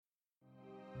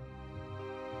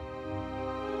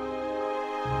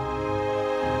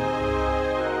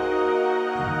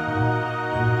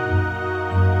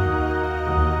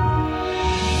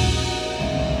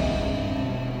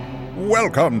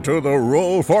Welcome to the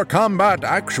Roll for Combat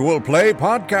Actual Play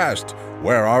podcast,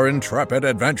 where our intrepid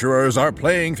adventurers are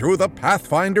playing through the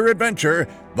Pathfinder adventure,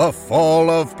 The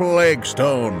Fall of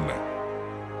Plaguestone.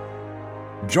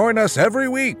 Join us every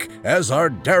week as our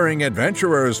daring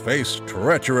adventurers face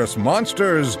treacherous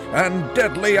monsters and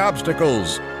deadly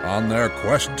obstacles on their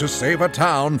quest to save a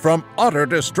town from utter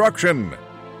destruction.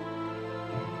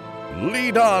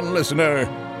 Lead on, listener.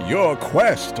 Your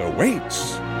quest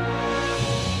awaits.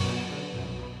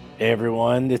 Hey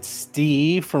everyone, it's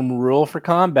Steve from Roll for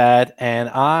Combat, and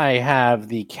I have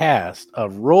the cast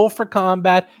of Roll for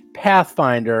Combat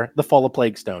Pathfinder, The Fall of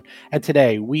Plaguestone. And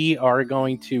today we are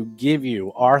going to give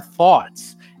you our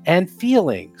thoughts and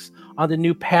feelings on the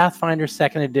new Pathfinder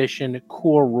 2nd Edition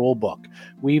core rulebook.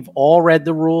 We've all read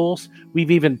the rules,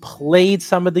 we've even played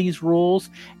some of these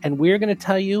rules, and we're going to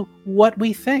tell you what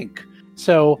we think.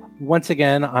 So, once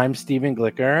again, I'm Stephen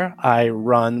Glicker. I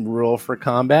run Roll for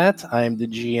Combat. I'm the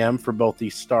GM for both the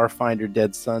Starfinder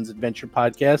Dead Sons Adventure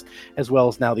podcast, as well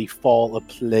as now the Fall of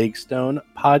Plaguestone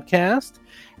podcast.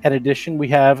 In addition, we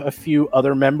have a few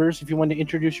other members, if you want to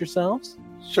introduce yourselves.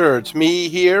 Sure, it's me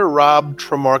here, Rob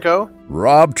Tremarco.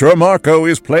 Rob Tremarco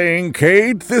is playing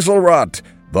Cade Thistlerot,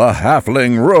 the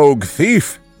halfling rogue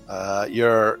thief.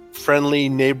 Your friendly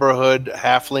neighborhood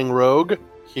halfling rogue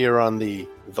here on the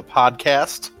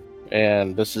podcast.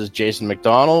 And this is Jason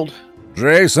McDonald.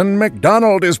 Jason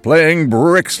McDonald is playing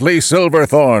Brixley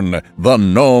Silverthorn, the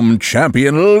gnome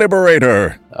champion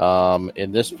liberator.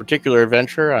 In this particular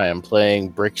adventure, I am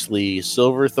playing Brixley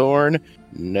Silverthorn,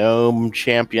 gnome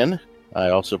champion. I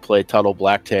also play Tuttle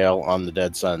Blacktail on the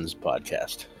Dead Sons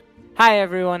podcast. Hi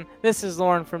everyone, this is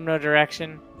Lauren from No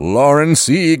Direction. Lauren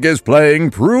Sieg is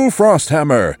playing Prue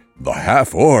Frosthammer, the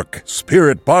half-orc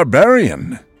spirit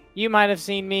barbarian. You might have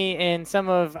seen me in some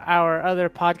of our other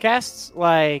podcasts,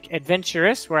 like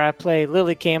Adventurous, where I play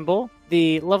Lily Campbell,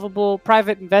 the lovable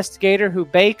private investigator who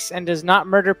bakes and does not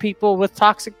murder people with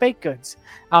toxic baked goods.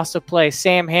 I also play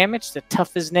Sam Hamich, the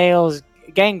tough-as-nails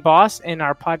gang boss in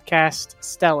our podcast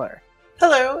Stellar.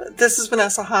 Hello, this is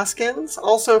Vanessa Hoskins,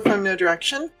 also from No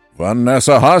Direction.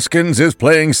 Vanessa Hoskins is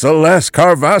playing Celeste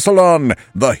Carvassalon,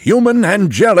 the human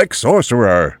angelic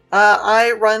sorcerer.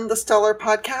 I run the Stellar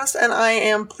podcast, and I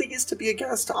am pleased to be a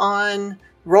guest on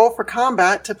Roll for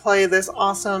Combat to play this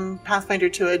awesome Pathfinder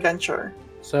 2 adventure.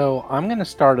 So I'm going to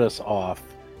start us off,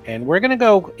 and we're going to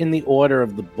go in the order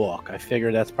of the book. I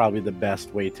figure that's probably the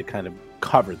best way to kind of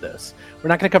cover this. We're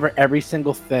not going to cover every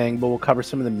single thing, but we'll cover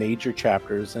some of the major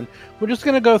chapters, and we're just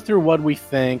going to go through what we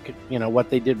think, what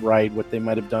they did right, what they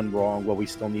might have done wrong, what we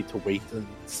still need to wait and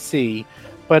see.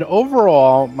 But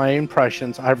overall, my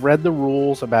impressions, I've read the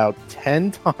rules about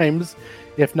 10 times,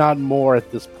 if not more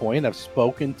at this point. I've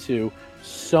spoken to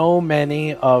so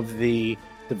many of the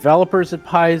developers at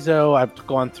Paizo. I've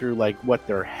gone through what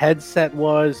their headset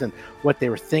was and what they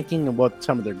were thinking and what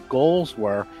some of their goals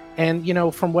were. And,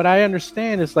 from what I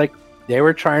understand is they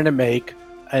were trying to make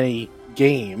a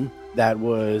game that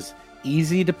was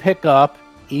easy to pick up,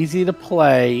 easy to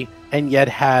play, and yet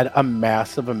had a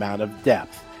massive amount of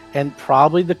depth. And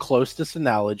probably the closest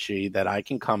analogy that I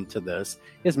can come to this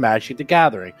is Magic the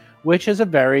Gathering, which is a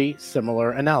very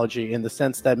similar analogy in the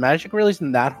sense that Magic really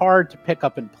isn't that hard to pick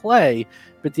up and play,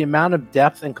 but the amount of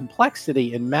depth and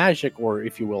complexity in Magic, or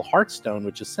if you will, Hearthstone,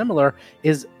 which is similar,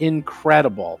 is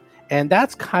incredible. And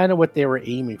that's kind of what they were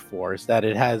aiming for, is that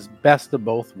it has best of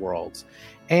both worlds.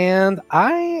 And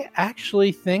I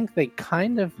actually think they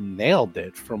kind of nailed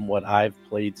it from what I've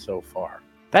played so far.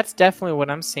 That's definitely what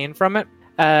I'm seeing from it.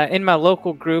 In my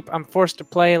local group, I'm forced to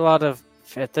play a lot of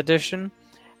 5th edition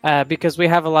because we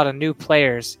have a lot of new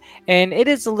players. And it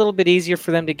is a little bit easier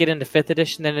for them to get into 5th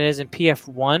edition than it is in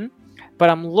PF1. But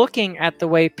I'm looking at the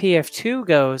way PF2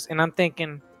 goes, and I'm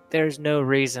thinking, there's no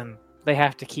reason they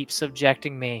have to keep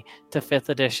subjecting me to 5th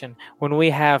edition when we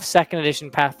have 2nd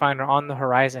edition Pathfinder on the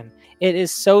horizon. It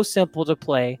is so simple to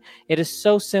play. It is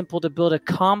so simple to build a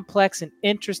complex and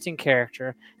interesting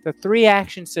character. The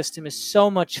 3-action system is so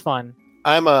much fun.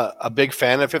 I'm a big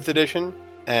fan of 5th edition,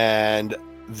 and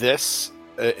this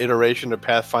iteration of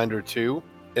Pathfinder 2,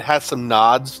 it has some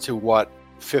nods to what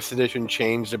 5th edition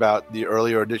changed about the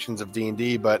earlier editions of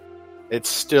D&D, but it's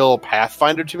still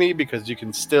Pathfinder to me because you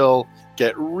can still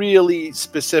get really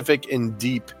specific and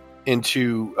deep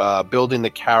into building the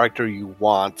character you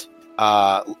want.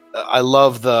 I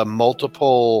love the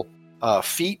multiple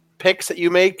feat picks that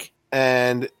you make,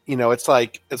 and it's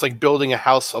like building a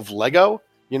house of Lego,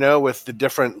 with the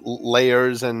different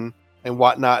layers and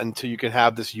whatnot, until you can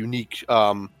have this unique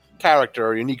character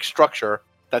or unique structure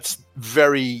that's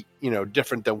very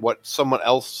different than what someone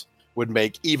else would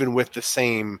make, even with the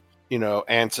same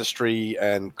ancestry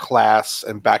and class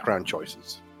and background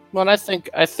choices. Well, and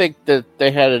I think that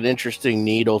they had an interesting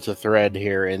needle to thread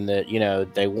here in that,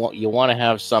 you want to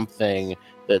have something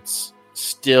that's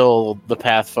still the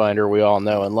Pathfinder we all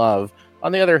know and love.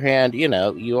 On the other hand,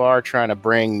 you are trying to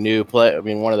bring new play. I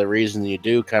mean, one of the reasons you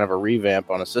do kind of a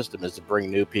revamp on a system is to bring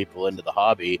new people into the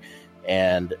hobby.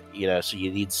 And, so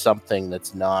you need something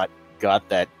that's not got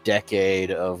that decade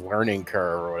of learning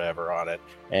curve or whatever on it.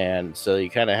 And so you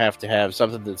kind of have to have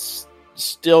something that's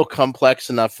still complex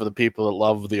enough for the people that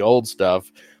love the old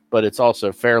stuff, but it's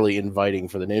also fairly inviting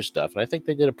for the new stuff. And I think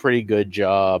they did a pretty good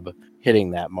job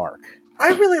hitting that mark. I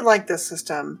really like this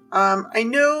system. I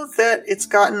know that it's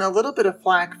gotten a little bit of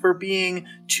flack for being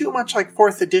too much like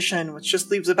 4th edition, which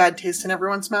just leaves a bad taste in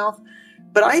everyone's mouth.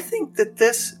 But I think that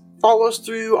this follows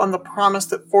through on the promise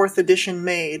that 4th edition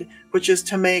made, which is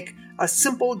to make a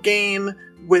simple game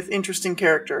with interesting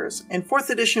characters. And 4th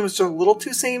edition was just a little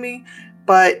too samey.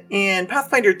 But in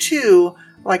Pathfinder 2,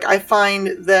 I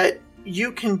find that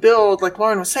you can build, like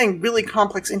Lauren was saying, really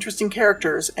complex, interesting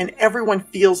characters, and everyone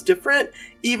feels different,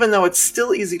 even though it's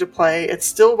still easy to play, it's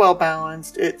still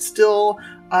well-balanced, it still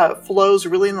flows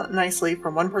really nicely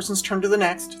from one person's turn to the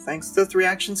next, thanks to the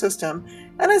 3-action system.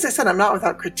 And as I said, I'm not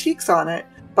without critiques on it,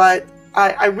 but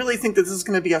I really think that this is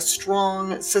going to be a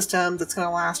strong system that's going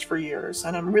to last for years,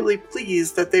 and I'm really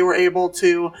pleased that they were able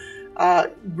to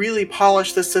really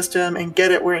polish the system and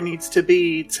get it where it needs to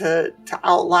be to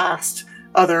outlast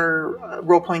other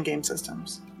role-playing game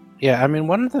systems. Yeah, I mean,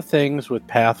 one of the things with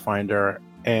Pathfinder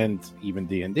and even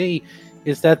D&D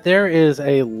is that there is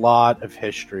a lot of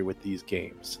history with these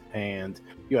games. And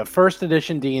you have 1st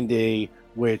edition D&D,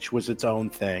 which was its own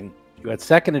thing. You had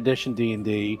 2nd edition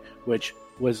D&D, which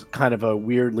was kind of a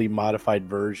weirdly modified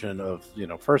version of,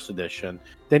 1st edition.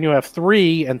 Then you have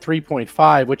 3 and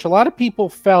 3.5, which a lot of people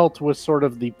felt was sort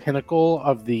of the pinnacle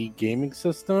of the gaming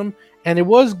system. And it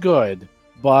was good,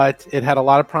 but it had a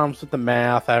lot of problems with the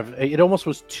math. It almost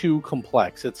was too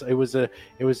complex. It was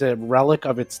a relic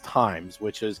of its times,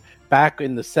 which is back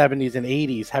in the 70s and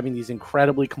 80s, having these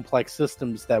incredibly complex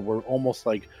systems that were almost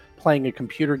like playing a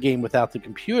computer game without the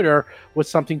computer was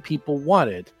something people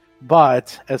wanted.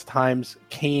 But as times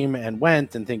came and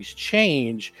went and things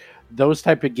change, those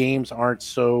type of games aren't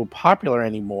so popular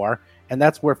anymore. And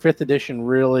that's where 5th edition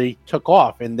really took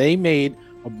off. And they made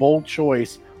a bold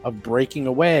choice of breaking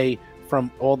away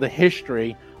from all the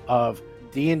history of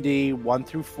D&D 1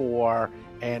 through 4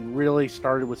 and really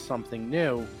started with something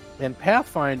new. And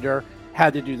Pathfinder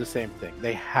had to do the same thing.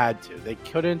 They had to. They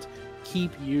couldn't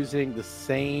keep using the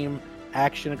same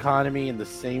action economy and the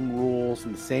same rules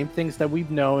and the same things that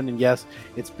we've known. And yes,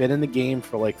 it's been in the game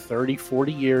for like 30,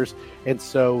 40 years. And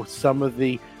so some of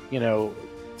the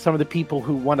people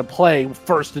who want to play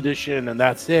 1st edition and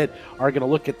that's it are going to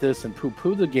look at this and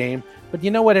poo-poo the game. But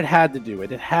you know what it had to do?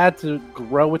 It had to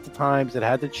grow with the times. It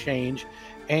had to change.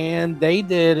 And they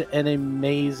did an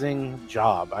amazing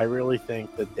job. I really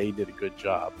think that they did a good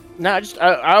job. No,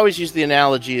 I always use the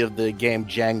analogy of the game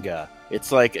Jenga.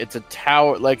 It's like it's a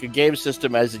tower, like a game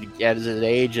system as it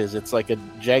ages. It's like a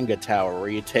Jenga tower where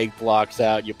you take blocks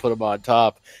out, you put them on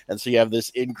top, and so you have this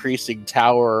increasing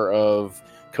tower of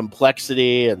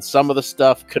complexity. And some of the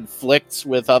stuff conflicts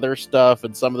with other stuff,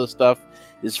 and some of the stuff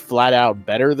is flat out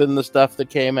better than the stuff that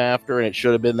came after, and it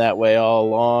should have been that way all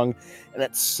along. And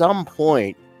at some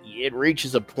point, it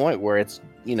reaches a point where it's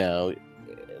you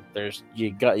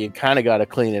kind of got to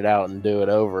clean it out and do it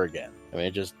over again. I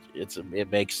mean,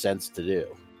 it makes sense to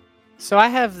do. So I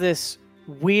have this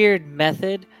weird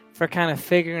method for kind of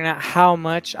figuring out how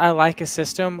much I like a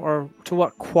system or to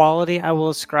what quality I will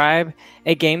ascribe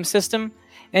a game system.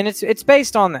 And it's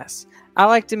based on this. I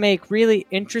like to make really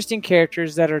interesting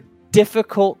characters that are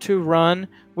difficult to run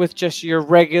with just your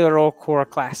regular old core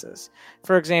classes.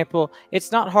 For example,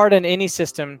 it's not hard in any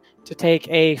system to take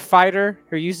a fighter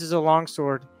who uses a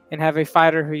longsword and have a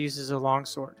fighter who uses a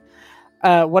longsword.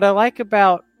 What I like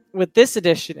about with this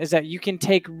edition is that you can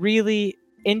take really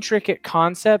intricate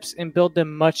concepts and build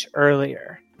them much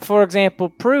earlier. For example,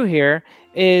 Prue here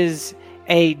is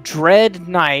a dread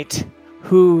knight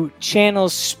who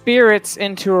channels spirits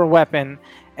into her weapon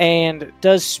and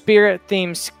does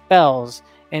spirit-themed spells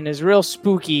and is real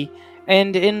spooky.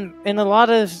 And in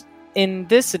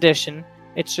this edition,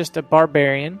 it's just a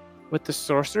barbarian with the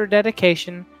sorcerer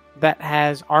dedication that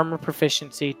has armor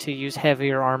proficiency to use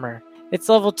heavier armor. It's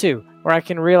level 2, where I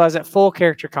can realize that full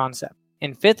character concept.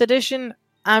 In 5th edition,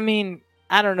 I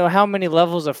don't know how many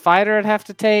levels of fighter I'd have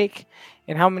to take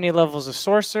and how many levels of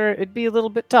sorcerer. It'd be a little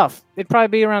bit tough. It'd probably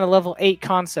be around a level 8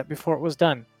 concept before it was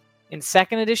done. In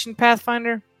 2nd edition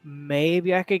Pathfinder,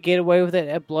 maybe I could get away with it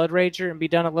at Blood Rager and be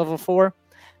done at level 4.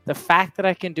 The fact that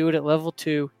I can do it at level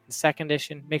 2 in 2nd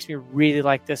edition makes me really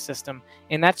like this system.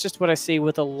 And that's just what I see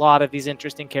with a lot of these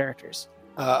interesting characters.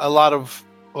 A lot of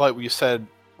what you said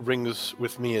rings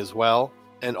with me as well.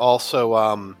 And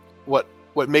also,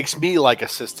 what makes me like a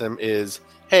system is,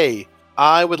 hey,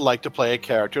 I would like to play a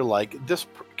character like this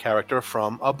character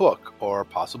from a book, or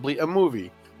possibly a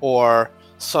movie, or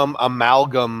some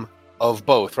amalgam of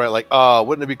both, right? Like,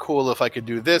 wouldn't it be cool if I could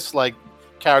do this like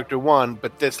character 1,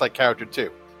 but this like character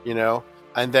 2, you know?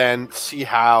 And then see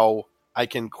how I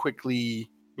can quickly,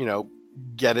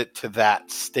 get it to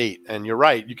that state. And you're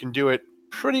right, you can do it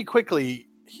pretty quickly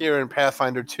here in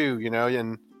Pathfinder 2,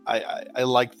 and I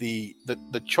like the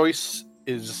choice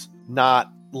is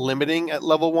not limiting at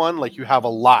level 1. Like, you have a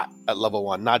lot at level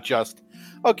 1, not just,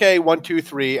 okay, 1, 2,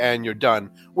 3, and you're done.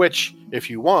 Which, if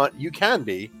you want, you can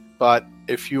be. But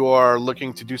if you are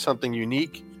looking to do something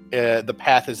unique, the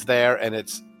path is there, and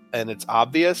it's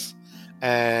obvious.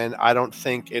 And I don't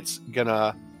think it's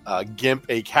gonna gimp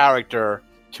a character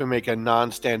to make a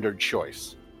non-standard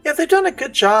choice. Yeah, they've done a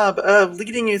good job of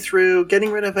leading you through,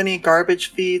 getting rid of any garbage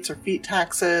feats or feat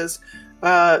taxes,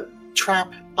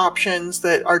 trap options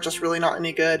that are just really not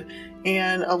any good,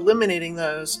 and eliminating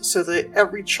those so that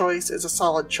every choice is a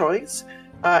solid choice.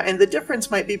 And the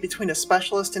difference might be between a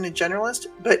specialist and a generalist,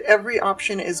 but every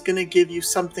option is going to give you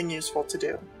something useful to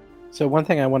do. So one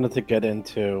thing I wanted to get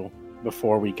into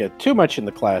before we get too much in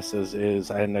the classes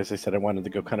is, and as I said, I wanted to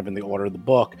go kind of in the order of the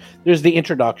book. There's the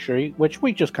introductory, which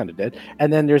we just kind of did,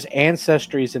 and then there's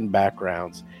ancestries and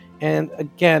backgrounds. And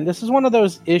again, this is one of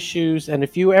those issues, and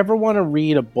if you ever want to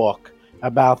read a book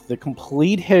about the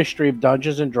complete history of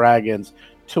Dungeons and Dragons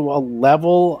to a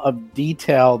level of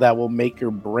detail that will make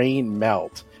your brain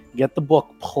melt, get the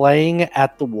book Playing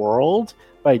at the World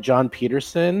by John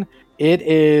Peterson. It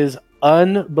is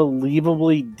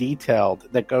unbelievably detailed,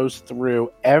 that goes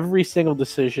through every single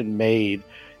decision made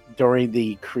during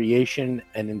the creation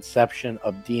and inception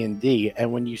of D&D.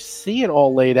 And when you see it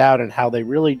all laid out and how they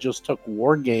really just took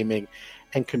wargaming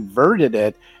and converted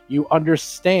it, you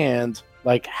understand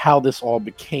like how this all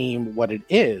became what it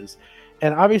is.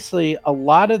 And obviously a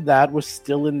lot of that was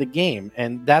still in the game.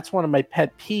 And that's one of my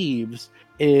pet peeves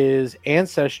is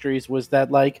ancestries, was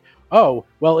that like, oh,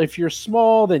 well, if you're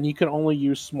small, then you can only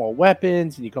use small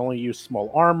weapons and you can only use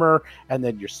small armor, and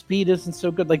then your speed isn't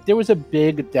so good. Like, there was a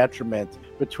big detriment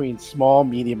between small,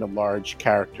 medium, and large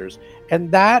characters. And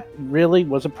that really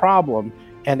was a problem.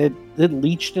 And it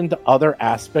leached into other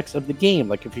aspects of the game,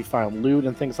 like if you found loot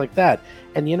and things like that.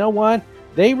 And you know what?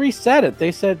 They reset it.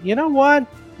 They said, you know what?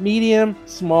 Medium,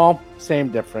 small, same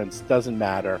difference. Doesn't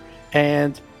matter.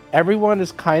 And everyone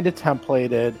is kind of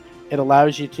templated. It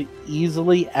allows you to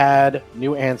easily add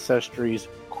new ancestries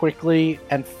quickly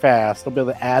and fast. They'll be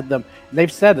able to add them. And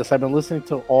they've said this. I've been listening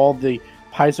to all the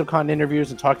PaizoCon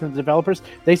interviews and talking to the developers.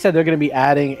 They said they're going to be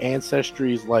adding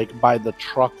ancestries like by the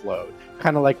truckload,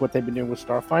 kind of like what they've been doing with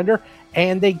Starfinder.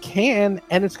 And they can,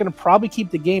 and it's going to probably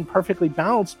keep the game perfectly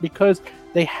balanced because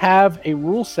they have a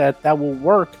rule set that will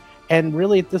work. And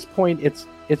really at this point, it's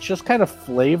just kind of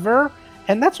flavor.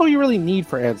 And that's all you really need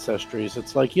for ancestries.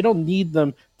 It's like you don't need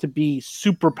them to be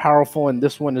super powerful and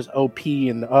this one is OP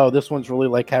and this one's really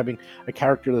like having a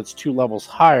character that's 2 levels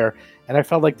higher. And I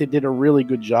felt like they did a really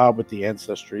good job with the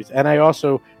ancestries. And I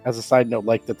also, as a side note,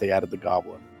 like that they added the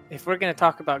goblin. If we're going to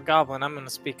talk about Goblin, I'm going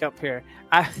to speak up here.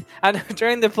 I know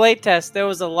during the playtest there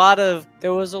was a lot of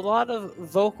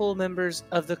vocal members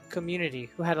of the community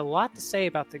who had a lot to say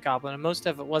about the Goblin, and most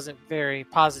of it wasn't very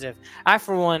positive. I,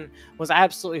 for one, was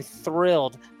absolutely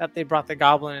thrilled that they brought the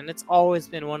Goblin, and it's always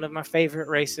been one of my favorite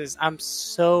races. I'm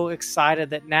so excited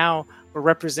that now we're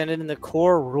represented in the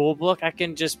core rulebook. I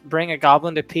can just bring a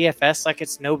Goblin to PFS like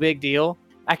it's no big deal.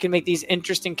 I can make these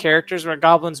interesting characters where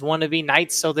Goblins want to be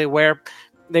knights, so they wear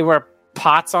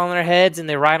pots on their heads and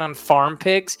they ride on farm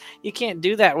pigs. You can't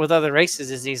do that with other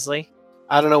races as easily.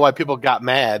 I don't know why people got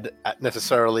mad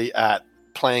necessarily at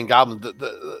playing goblins.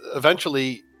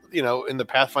 Eventually, in the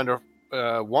Pathfinder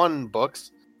 1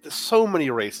 books, there's so many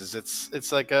races.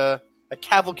 It's like a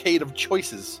cavalcade of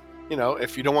choices.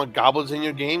 If you don't want goblins in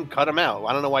your game, cut them out.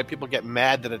 I don't know why people get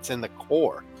mad that it's in the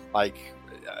core. Like,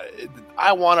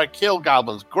 I want to kill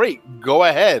goblins. Great, go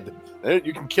ahead.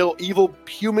 You can kill evil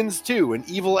humans too, and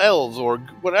evil elves, or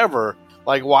whatever.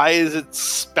 Like, why is it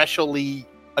specially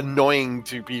annoying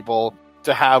to people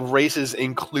to have races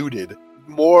included?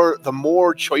 The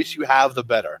more choice you have, the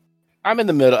better. I'm in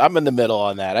the middle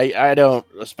on that. I don't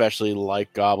especially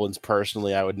like goblins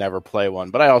personally. I would never play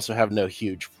one, but I also have no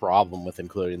huge problem with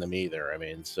including them either. I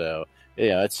mean, so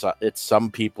it's some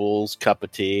people's cup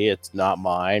of tea. It's not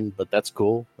mine, but that's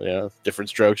cool. Different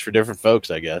strokes for different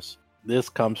folks, I guess. This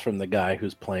comes from the guy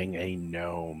who's playing a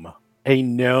gnome. A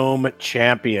gnome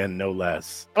champion, no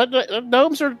less. But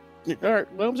gnomes are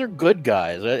good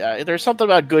guys. There's something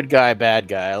about good guy, bad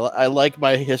guy. I like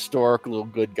my historical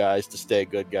good guys to stay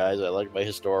good guys. I like my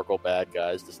historical bad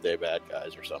guys to stay bad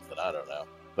guys, or something. I don't know.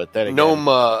 But then again, gnome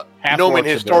and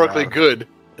historically good.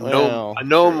 A Well,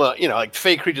 gnome, like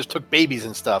fey creatures took babies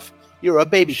and stuff. You're a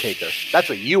baby taker. That's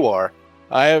what you are.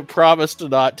 I have promised to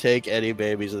not take any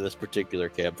babies in this particular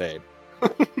campaign.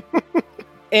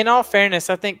 In all fairness,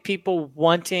 I think people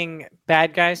wanting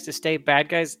bad guys to stay bad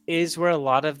guys is where a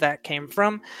lot of that came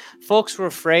from. Folks were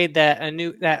afraid that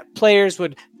that players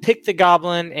would pick the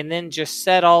goblin and then just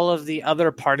set all of the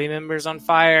other party members on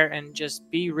fire and just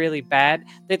be really bad.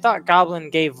 They thought goblin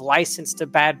gave license to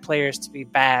bad players to be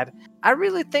bad. I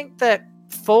really think that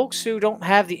folks who don't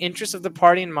have the interest of the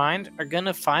party in mind are going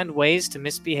to find ways to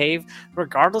misbehave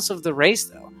regardless of the race,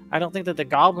 though. I don't think that the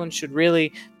goblin should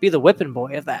really be the whipping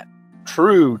boy of that.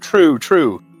 True.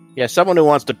 Yeah, someone who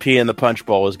wants to pee in the punch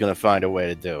bowl is going to find a way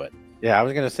to do it. Yeah, I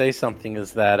was going to say something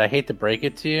is that I hate to break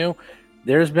it to you.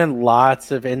 There's been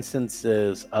lots of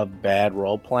instances of bad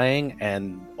role playing,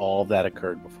 and all of that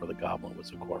occurred before the goblin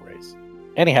was a core race.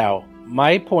 Anyhow,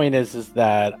 my point is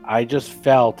that I just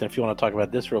felt, and if you want to talk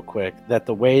about this real quick, that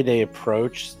the way they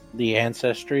approach the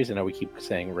ancestries, I know we keep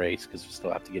saying race because we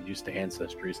still have to get used to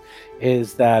ancestries,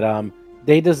 is that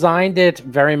they designed it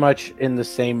very much in the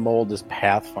same mold as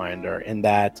Pathfinder, in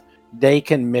that they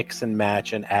can mix and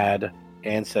match and add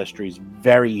ancestries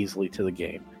very easily to the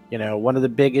game. You know, one of the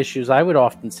big issues I would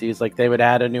often see is like they would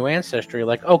add a new ancestry,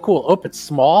 like, oh, cool, oh, it's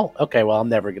small. Okay, well, I'm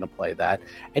never going to play that.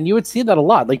 And you would see that a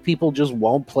lot. Like, people just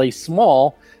won't play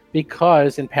small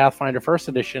because in Pathfinder First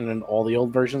Edition and all the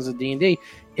old versions of D&D,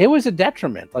 it was a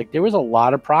detriment. Like, there was a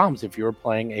lot of problems if you were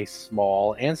playing a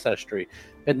small ancestry.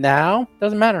 But now,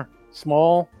 doesn't matter.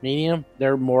 Small, medium,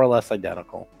 they're more or less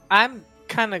identical. I'm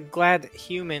kind of glad that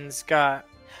humans got,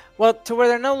 well, to where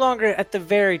they're no longer at the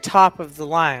very top of the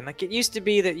line. Like, it used to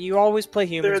be that you always play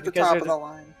humans. They're at the because top they're of the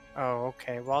line. Oh,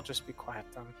 okay. Well, I'll just be quiet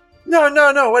then. No.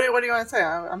 What do you want to say?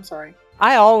 I'm sorry.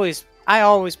 I always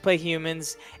play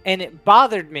humans, and it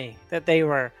bothered me that they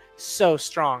were so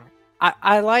strong.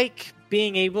 I like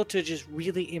being able to just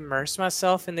really immerse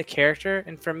myself in the character,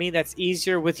 and for me, that's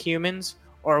easier with humans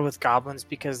or with goblins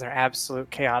because they're absolute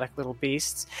chaotic little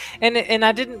beasts. And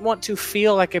I didn't want to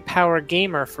feel like a power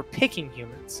gamer for picking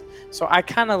humans. So I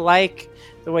kind of like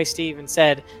the way Steven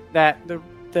said that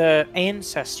the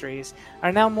ancestries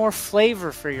are now more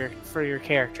flavor for your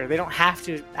character. They don't have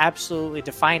to absolutely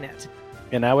define it.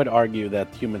 And I would argue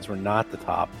that humans were not the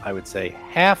top. I would say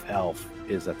half-elf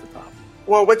is at the top.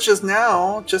 Well, which is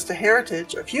now just a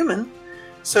heritage of human.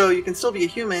 So you can still be a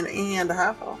human and a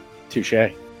half-elf. Touche.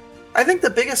 I think the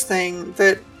biggest thing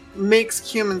that makes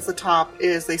humans the top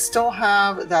is they still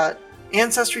have that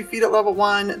ancestry feat at level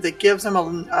 1 that gives them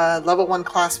a level 1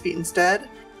 class feat instead.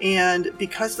 And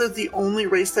because they're the only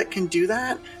race that can do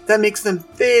that, that makes them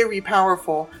very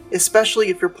powerful, especially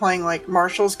if you're playing like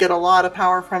marshals get a lot of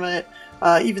power from it.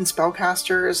 Even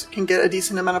spellcasters can get a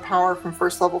decent amount of power from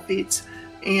first level feats.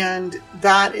 And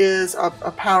that is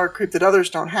a power creep that others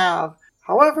don't have.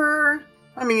 However,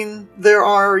 I mean, there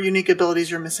are unique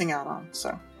abilities you're missing out on.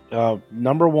 So,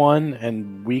 number one,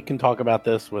 and we can talk about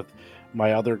this with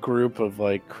my other group of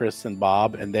like Chris and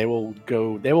Bob, and they will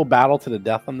battle to the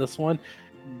death on this one.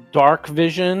 Dark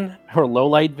vision or low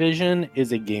light vision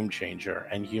is a game changer,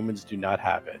 and humans do not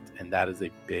have it, and that is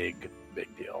a big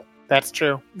deal. That's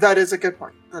true. that is a good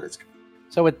point. That is good.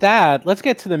 So with that, let's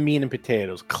get to the meat and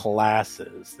potatoes,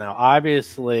 classes. Now,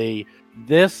 obviously,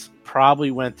 this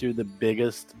probably went through the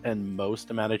biggest and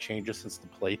most amount of changes since the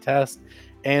playtest.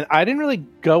 And I didn't really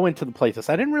go into the playtest.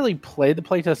 I didn't really play the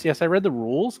playtest. Yes, I read the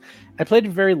rules. I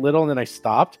played very little and then I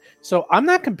stopped. So I'm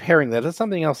not comparing that. That's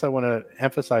something else I want to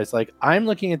emphasize. Like, I'm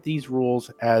looking at these rules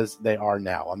as they are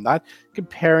now. I'm not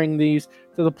comparing these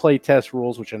to the playtest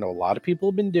rules, which I know a lot of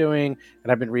people have been doing.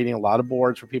 And I've been reading a lot of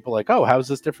boards where people are like, oh, how is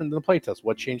this different than the playtest?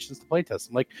 What changed since the playtest?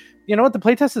 I'm like, you know what? The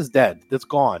playtest is dead. It's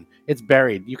gone. It's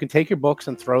buried. You can take your books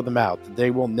and throw them out.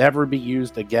 They will never be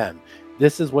used again.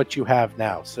 This is what you have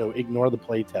now, so ignore the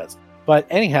playtest. But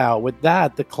anyhow, with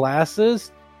that, the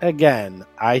classes, again,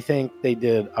 I think they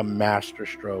did a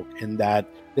masterstroke in that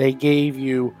they gave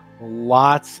you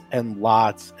lots and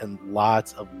lots and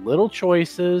lots of little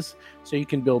choices so you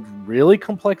can build really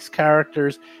complex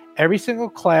characters. Every single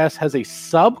class has a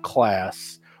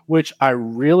subclass, which I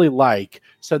really like,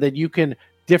 so that you can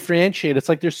differentiate. It's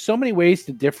like there's so many ways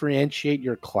to differentiate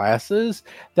your classes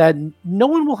that no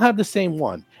one will have the same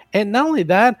one. And not only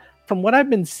that, from what I've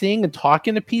been seeing and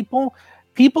talking to people,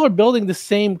 people are building the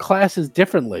same classes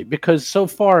differently because so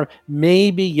far,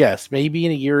 maybe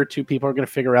in a year or two, people are going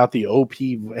to figure out the OP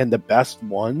and the best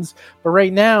ones. But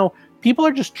right now, people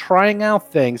are just trying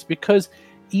out things because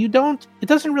it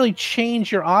doesn't really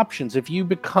change your options. If you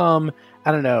become,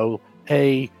 I don't know,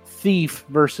 a thief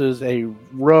versus a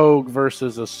rogue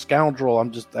versus a scoundrel,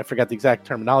 I forgot the exact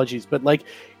terminologies, but like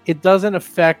it doesn't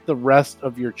affect the rest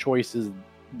of your choices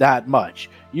that much.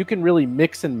 You can really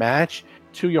mix and match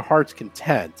to your heart's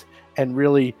content and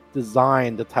really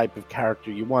design the type of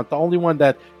character you want. The only one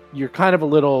that you're kind of a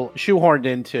little shoehorned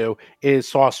into is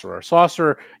Sorcerer.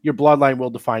 Sorcerer, your bloodline will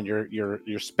define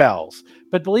your spells.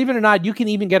 But believe it or not, you can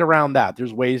even get around that.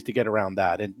 There's ways to get around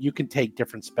that, and you can take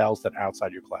different spells that are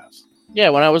outside your class. Yeah,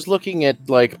 when I was looking at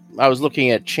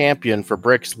Champion for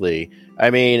Brixley, I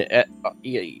mean,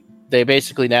 they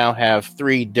basically now have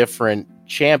 3 different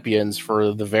champions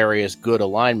for the various good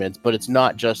alignments, but it's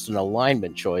not just an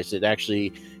alignment choice. It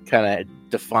actually kind of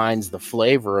defines the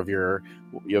flavor of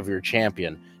your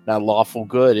champion. Now, Lawful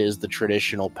Good is the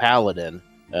traditional paladin,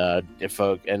 and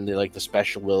the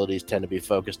special abilities tend to be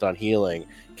focused on healing.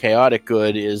 Chaotic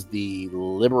Good is the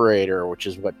Liberator, which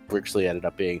is what Brixley ended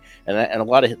up being, and a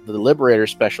lot of the Liberator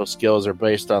special skills are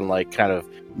based on like kind of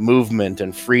movement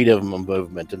and freedom of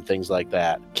movement and things like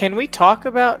that. Can we talk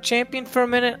about Champion for a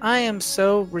minute? I am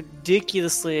so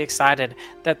ridiculously excited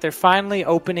that they're finally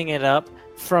opening it up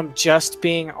from just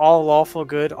being all lawful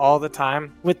good all the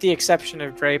time, with the exception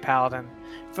of Grey Paladin.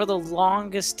 For the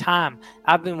longest time,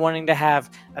 I've been wanting to have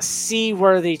a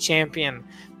sea-worthy champion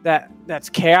that's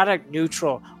chaotic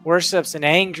neutral, worships an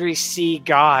angry sea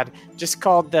god, just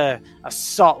called the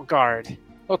Assault Guard.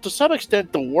 Well, to some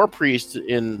extent, the War Priest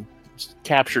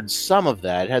captured some of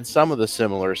that. It had some of the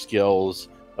similar skills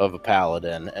of a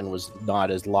paladin and was not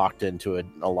as locked into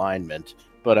an alignment.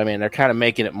 But I mean, they're kind of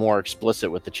making it more explicit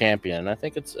with the champion. I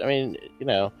think it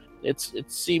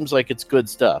seems like it's good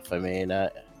stuff. I mean,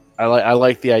 I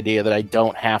like the idea that I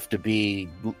don't have to be,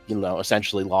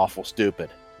 essentially lawful stupid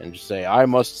and just say I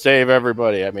must save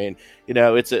everybody. I mean,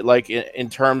 it's like in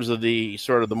terms of the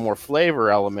sort of the more flavor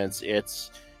elements,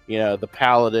 it's the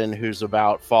paladin who's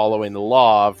about following the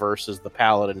law versus the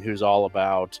paladin who's all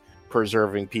about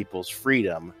preserving people's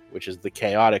freedom, which is the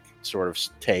chaotic sort of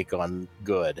take on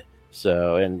good.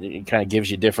 So, and it kind of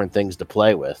gives you different things to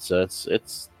play with. So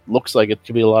it's looks like it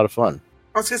could be a lot of fun.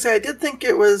 I was going to say, I did think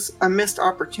it was a missed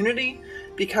opportunity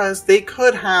because they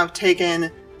could have taken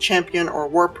Champion or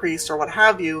War Priest or what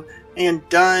have you and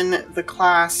done the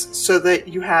class so that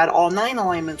you had all 9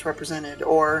 alignments represented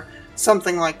or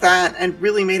something like that, and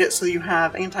really made it so you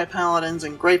have anti-paladins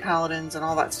and Grey Paladins and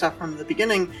all that stuff from the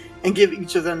beginning, and give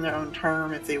each of them their own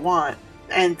term if they want.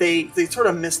 And they sort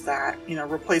of missed that,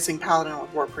 replacing Paladin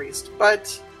with War Priest.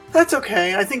 But that's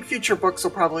okay. I think future books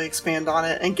will probably expand on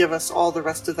it and give us all the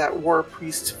rest of that War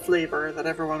Priest flavor that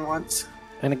everyone wants.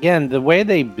 And again, the way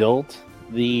they built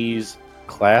these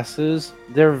classes,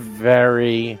 they're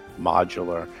very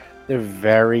modular. They're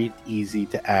very easy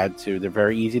to add to. They're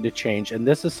very easy to change. And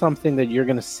this is something that you're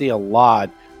going to see a lot,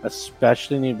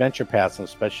 especially in the adventure paths, and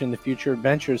especially in the future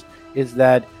adventures, is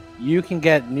that you can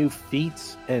get new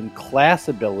feats and class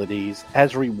abilities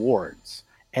as rewards.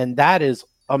 And that is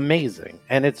amazing.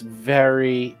 And it's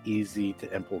very easy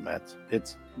to implement.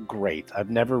 It's great. I've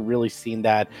never really seen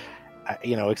that,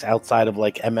 it's outside of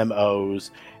like MMOs.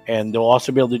 And they'll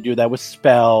also be able to do that with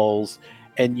spells.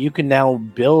 And you can now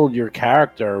build your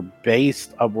character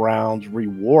based around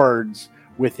rewards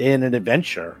within an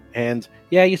adventure. And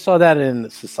yeah, you saw that in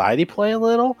Society play a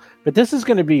little, but this is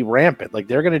going to be rampant. Like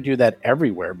they're going to do that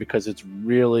everywhere because it's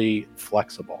really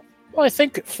flexible. Well, I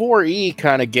think 4E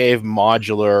kind of gave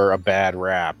modular a bad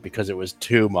rap because it was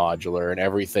too modular and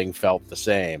everything felt the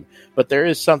same. But there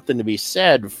is something to be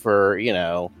said for,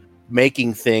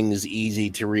 making things easy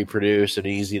to reproduce and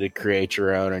easy to create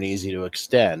your own and easy to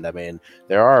extend. I mean,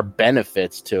 there are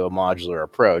benefits to a modular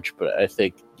approach, but I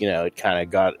think, it kind of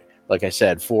got, like I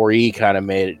said, 4E kind of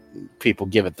made people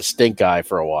give it the stink eye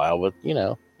for a while, but,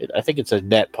 I think it's a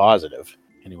net positive.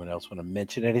 Anyone else want to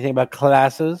mention anything about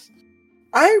classes?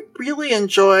 I really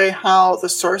enjoy how the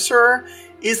Sorcerer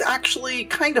is actually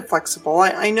kind of flexible.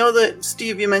 I know that,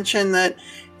 Steve, you mentioned that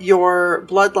your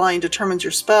bloodline determines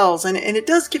your spells, and it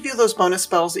does give you those bonus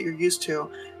spells that you're used to.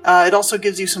 It also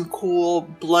gives you some cool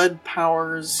blood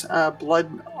powers,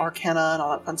 blood arcana, and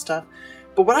all that fun stuff.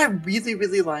 But what I really,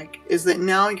 really like is that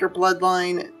now your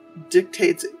bloodline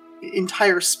dictates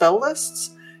entire spell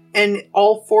lists, and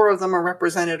all 4 of them are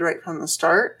represented right from the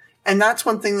start. And that's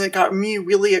one thing that got me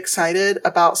really excited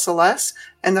about Celeste,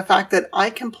 and the fact that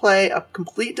I can play a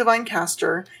complete divine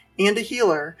caster and a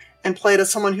healer, and play it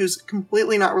as someone who's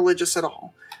completely not religious at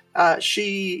all.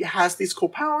 She has these cool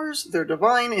powers. They're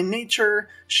divine in nature.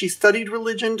 She studied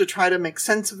religion to try to make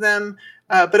sense of them.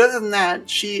 But other than that,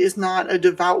 she is not a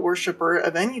devout worshiper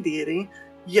of any deity,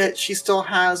 yet she still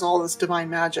has all this divine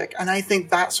magic. And I think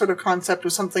that sort of concept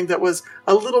was something that was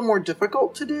a little more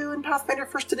difficult to do in Pathfinder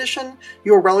 1st Edition.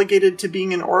 You were relegated to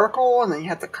being an oracle, and then you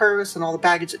had the curse and all the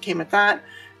baggage that came with that.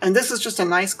 And this is just a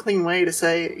nice, clean way to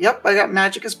say, yep, I got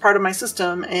magic as part of my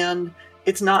system, and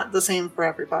it's not the same for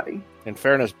everybody. In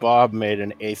fairness, Bob made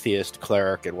an atheist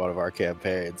cleric in one of our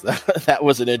campaigns. That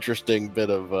was an interesting bit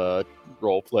of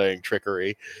role-playing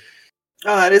trickery.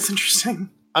 Oh, that is interesting.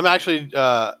 I'm actually,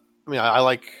 I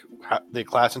like the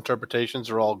class interpretations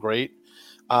are all great.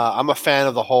 I'm a fan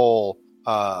of the whole,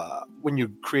 when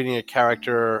you're creating a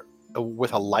character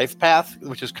with a life path,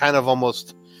 which is kind of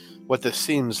almost what this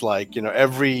seems like. You know,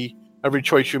 every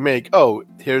choice you make, oh,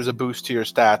 here's a boost to your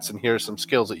stats and here's some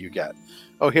skills that you get.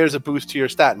 Oh, here's a boost to your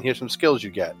stat and here's some skills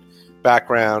you get.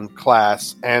 Background,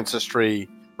 class, ancestry,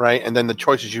 right? And then the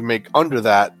choices you make under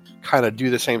that kind of do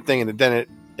the same thing, and then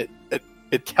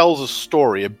it tells a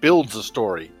story, it builds a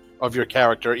story of your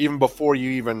character even before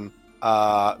you even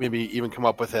maybe even come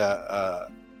up with a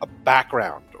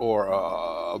background or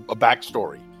a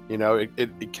backstory. You know,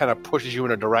 it kind of pushes you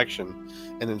in a direction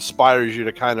and inspires you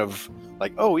to kind of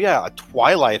like, oh yeah, a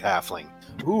Twilight halfling.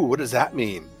 Ooh, what does that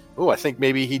mean? Ooh, I think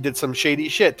maybe he did some shady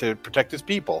shit to protect his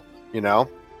people, you know?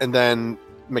 And then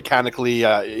mechanically,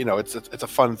 it's a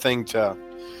fun thing to,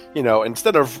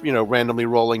 instead of, randomly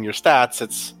rolling your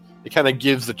stats, it kind of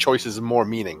gives the choices more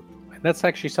meaning. That's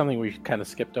actually something we kind of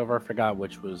skipped over. I forgot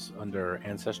which was under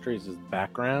Ancestries is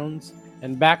backgrounds.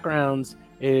 And backgrounds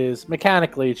is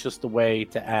mechanically, it's just a way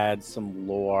to add some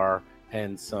lore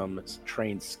and some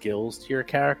trained skills to your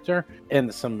character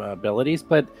and some abilities.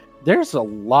 But there's a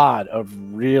lot of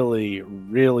really,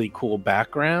 really cool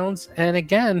backgrounds. And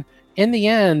again, in the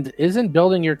end, isn't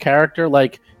building your character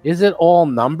is it all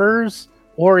numbers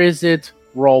or is it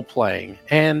role playing?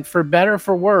 And for better or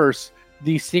for worse,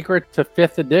 the secret to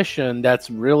 5th edition that's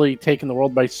really taken the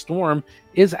world by storm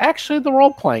is actually the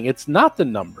role playing. It's not the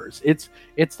numbers. It's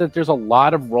that there's a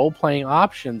lot of role playing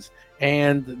options,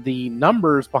 and the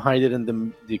numbers behind it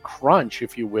and the crunch,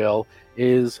 if you will,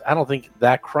 is I don't think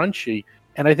that crunchy.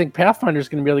 And I think Pathfinder is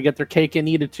going to be able to get their cake and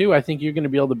eat it too. I think you're going to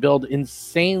be able to build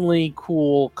insanely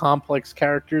cool, complex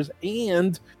characters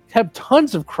and have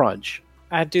tons of crunch.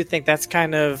 I do think that's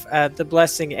kind of the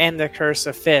blessing and the curse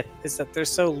of 5th, is that there's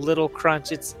so little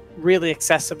crunch. It's really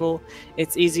accessible.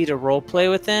 It's easy to role play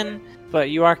within, but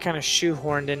you are kind of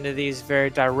shoehorned into these very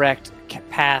direct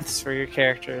paths for your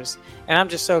characters. And I'm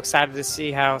just so excited to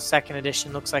see how 2nd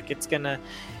edition looks like it's going to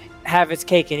have its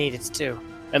cake and eat it too.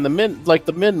 And the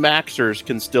min-maxers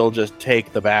can still just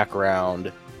take the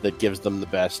background that gives them the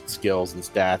best skills and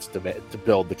stats to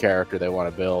build the character they want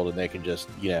to build, and they can just,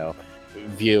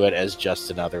 view it as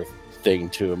just another thing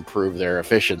to improve their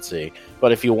efficiency.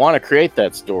 But if you want to create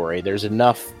that story, there's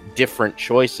enough different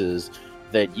choices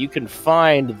that you can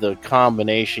find the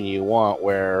combination you want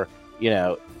where,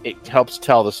 it helps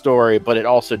tell the story, but it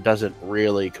also doesn't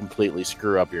really completely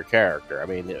screw up your character. I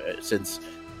mean, since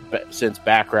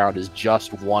background is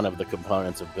just one of the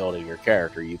components of building your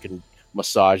character, you can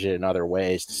massage it in other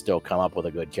ways to still come up with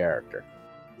a good character.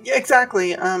 Yeah,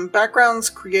 exactly. Backgrounds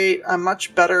create a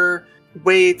much better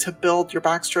way to build your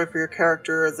backstory for your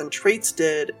character than traits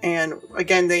did. And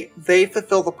again, they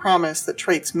fulfill the promise that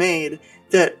traits made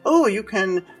that, you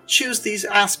can choose these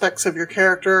aspects of your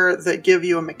character that give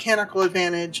you a mechanical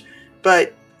advantage,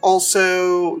 but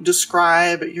also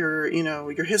describe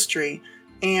your history.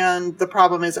 And the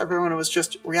problem is everyone was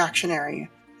just reactionary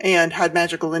and had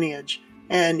magical lineage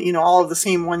and, all of the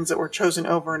same ones that were chosen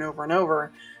over and over and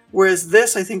over. Whereas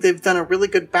this, I think they've done a really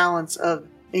good balance of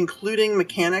including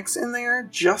mechanics in there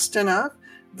just enough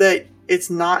that it's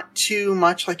not too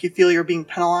much like you feel you're being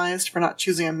penalized for not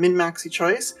choosing a min-maxy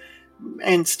choice,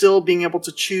 and still being able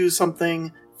to choose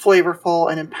something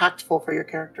flavorful and impactful for your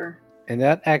character. And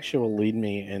that actually will lead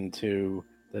me into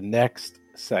the next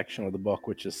section of the book,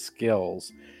 which is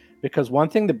skills. Because one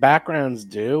thing the backgrounds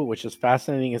do, which is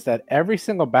fascinating, is that every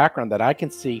single background that I can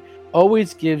see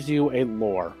always gives you a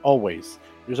lore. Always.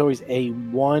 There's always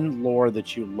one lore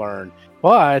that you learn.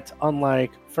 But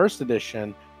unlike 1st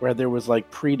edition, where there was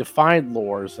predefined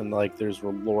lores and there's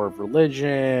lore of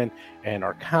religion and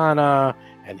arcana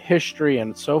and history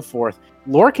and so forth,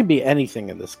 lore can be anything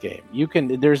in this game.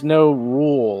 There's no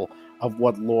rule of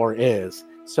what lore is.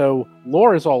 So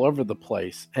lore is all over the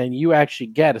place, and you actually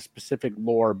get a specific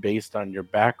lore based on your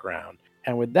background.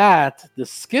 And with that, the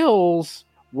skills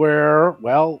were,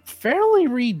 well, fairly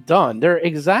redone. They're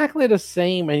exactly the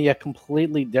same and yet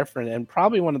completely different. And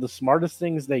probably one of the smartest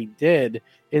things they did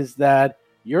is that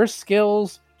your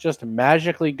skills just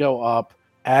magically go up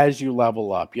as you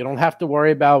level up. You don't have to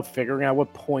worry about figuring out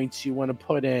what points you want to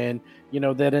put in.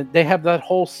 That they have that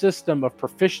whole system of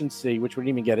proficiency, which we didn't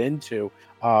even get into,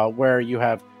 where you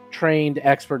have trained,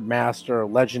 expert, master,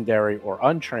 legendary, or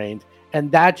untrained,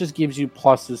 and that just gives you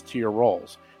pluses to your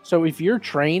rolls. So if you're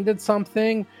trained at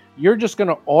something, you're just going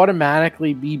to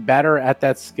automatically be better at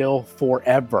that skill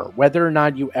forever, whether or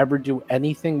not you ever do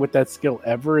anything with that skill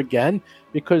ever again,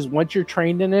 because once you're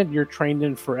trained in it, you're trained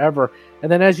in forever. And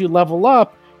then as you level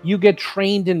up, you get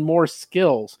trained in more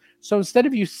skills. So instead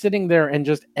of you sitting there and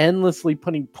just endlessly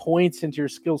putting points into your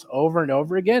skills over and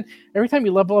over again, every time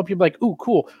you level up, you're like, ooh,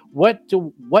 cool. What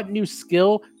new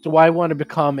skill do I want to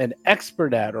become an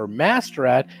expert at or master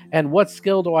at? And what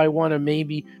skill do I want to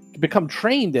maybe become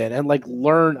trained in and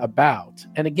learn about?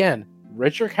 And again,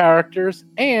 richer characters,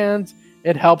 and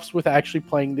it helps with actually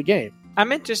playing the game.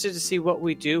 I'm interested to see what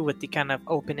we do with the kind of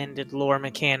open-ended lore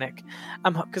mechanic.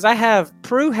 Because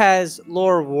Prue has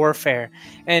lore warfare,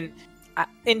 and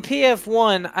in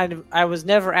PF1, I was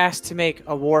never asked to make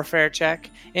a warfare check,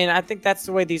 and I think that's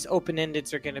the way these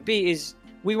open-endeds are going to be, is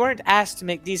we weren't asked to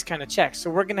make these kind of checks, so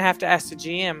we're going to have to ask the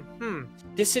GM,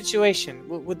 this situation,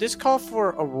 would this call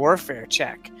for a warfare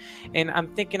check? And I'm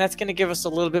thinking that's going to give us a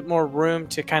little bit more room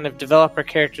to kind of develop our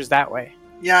characters that way.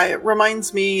 Yeah, it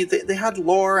reminds me that they had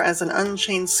lore as an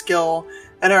unchained skill,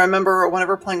 and I remember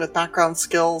whenever playing with background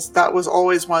skills, that was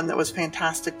always one that was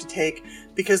fantastic to take,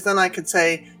 because then I could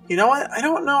say, you know what, I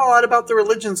don't know a lot about the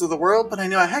religions of the world, but I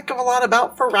know a heck of a lot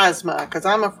about Pharasma, because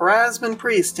I'm a Pharasman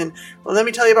priest, and let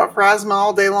me tell you about Pharasma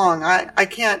all day long. I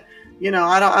can't,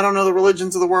 I don't know the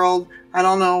religions of the world, I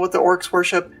don't know what the orcs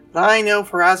worship, but I know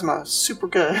Pharasma super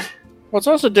good. Well, it's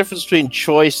also a difference between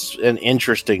choice and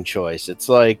interesting choice. It's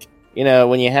like,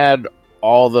 when you had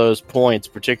all those points,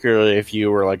 particularly if you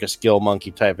were like a skill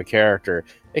monkey type of character,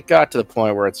 it got to the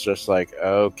point where it's just like,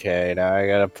 okay, now I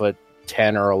gotta put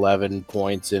 10 or 11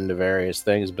 points into various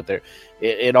things, but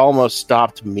it almost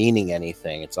stopped meaning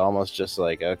anything. It's almost just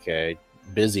like, okay,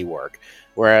 busy work.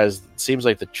 Whereas it seems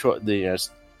like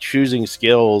choosing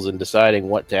skills and deciding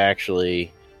what to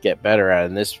actually get better at,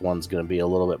 and this one's going to be a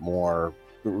little bit more,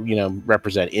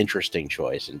 represent interesting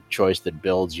choice and choice that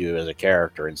builds you as a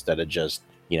character instead of just,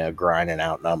 grinding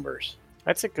out numbers.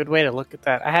 That's a good way to look at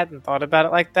that. I hadn't thought about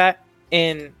it like that.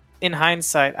 In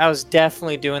hindsight, I was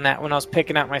definitely doing that when I was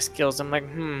picking out my skills. I'm like,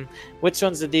 which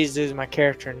ones of these does my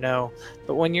character know?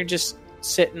 But when you're just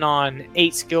sitting on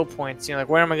 8 skill points, you're like,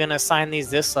 where am I going to assign these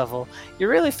this level? You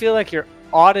really feel like you're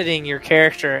auditing your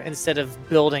character instead of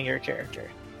building your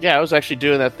character. Yeah, I was actually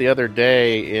doing that the other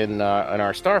day in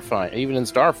our Starfinder. Even in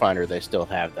Starfinder, they still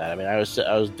have that. I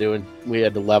mean, we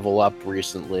had to level up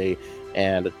recently,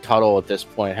 and Tuttle at this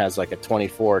point has like a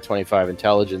 24 or 25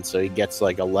 intelligence, so he gets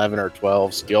like 11 or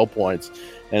 12 skill points.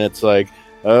 And it's like,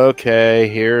 okay,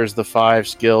 here's the 5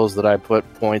 skills that I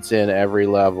put points in every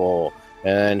level.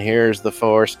 And here's the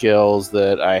 4 skills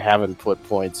that I haven't put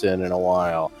points in a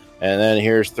while. And then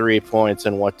here's 3 points,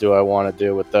 and what do I want to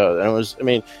do with those? And it was,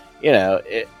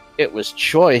 it was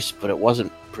choice, but it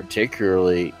wasn't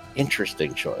particularly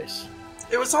interesting choice.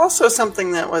 It was also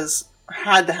something that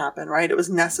had to happen, right? It was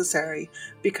necessary,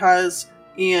 because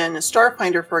in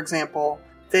Starfinder, for example,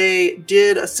 they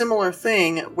did a similar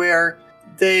thing where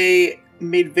they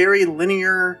made very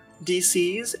linear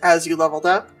DCs as you leveled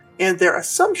up, and their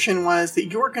assumption was that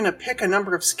you were going to pick a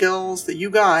number of skills that you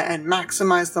got and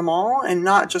maximize them all and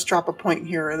not just drop a point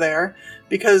here or there,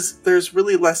 because there's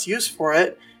really less use for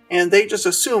it, and they just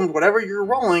assumed whatever you're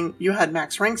rolling, you had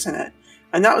max ranks in it.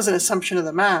 And that was an assumption of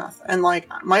the math. And like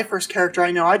my first character,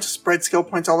 I know I just spread skill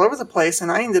points all over the place, and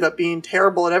I ended up being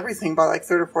terrible at everything by like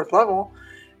 3rd or 4th level.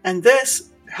 And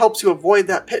this helps you avoid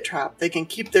that pit trap. They can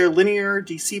keep their linear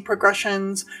DC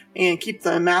progressions and keep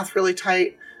the math really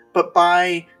tight, but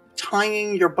by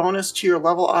tying your bonus to your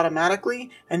level automatically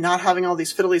and not having all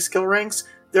these fiddly skill ranks,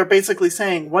 they're basically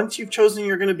saying, once you've chosen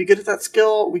you're going to be good at that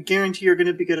skill, we guarantee you're going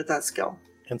to be good at that skill.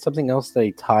 And something else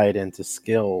they tied into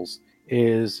skills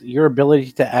is your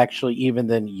ability to actually even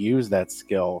then use that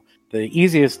skill. The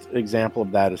easiest example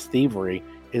of that is thievery,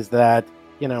 is that,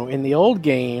 in the old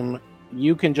game,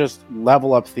 you can just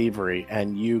level up thievery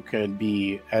and you can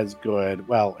be as good,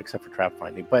 well, except for trap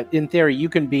finding, but in theory, you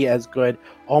can be as good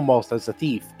almost as a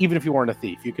thief. Even if you weren't a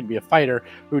thief, you could be a fighter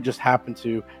who just happened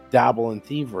to dabble in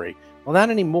thievery. Well, not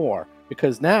anymore,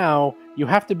 because now you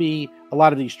have to be, a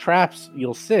lot of these traps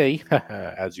you'll see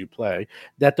as you play,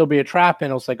 that there'll be a trap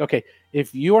and it's like, okay,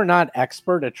 if you are not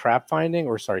expert at trap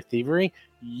finding, thievery,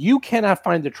 you cannot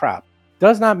find the trap.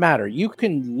 Does not matter. You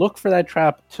can look for that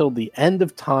trap till the end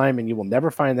of time and you will never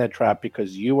find that trap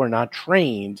because you are not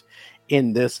trained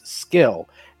in this skill.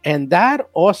 And that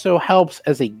also helps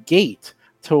as a gate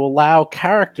to allow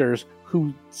characters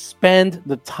who spend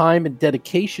the time and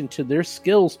dedication to their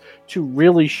skills to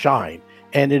really shine.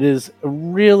 And it is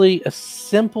really a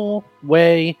simple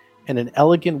way and an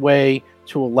elegant way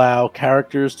to allow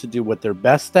characters to do what they're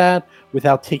best at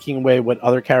without taking away what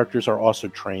other characters are also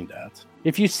trained at.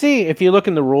 If you look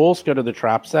in the rules, go to the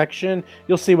trap section,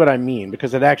 you'll see what I mean,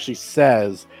 because it actually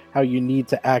says how you need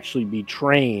to actually be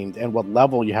trained and what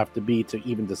level you have to be to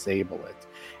even disable it.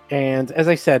 And as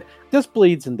I said, this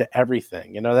bleeds into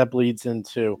everything. That bleeds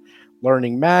into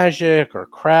learning magic or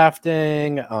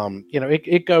crafting.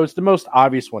 It goes, the most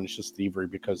obvious one is just thievery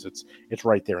because it's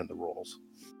right there in the rules.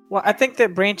 Well, I think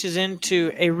that branches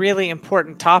into a really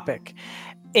important topic.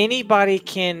 Anybody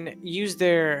can use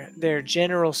their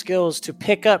general skills to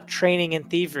pick up training in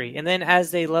thievery. And then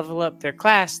as they level up their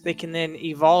class, they can then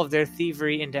evolve their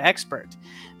thievery into expert.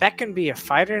 That can be a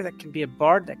fighter, that can be a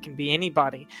bard, that can be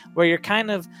anybody, where you're kind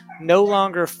of no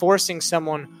longer forcing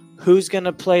someone who's going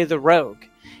to play the rogue.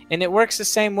 And it works the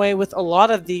same way with a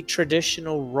lot of the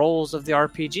traditional roles of the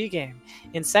RPG game.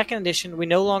 In 2nd edition, we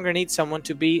no longer need someone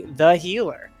to be the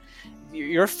healer.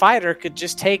 Your fighter could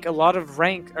just take a lot of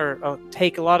rank or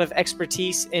take a lot of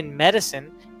expertise in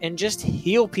medicine and just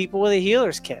heal people with a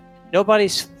healer's kit.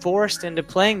 Nobody's forced into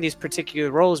playing these particular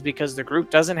roles because the group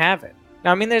doesn't have it.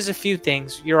 Now, there's a few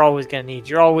things you're always going to need.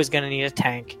 You're always going to need a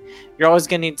tank. You're always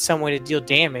going to need some way to deal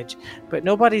damage. But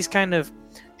nobody's kind of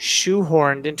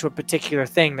shoehorned into a particular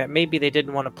thing that maybe they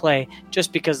didn't want to play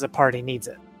just because the party needs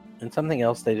it. And something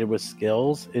else they did with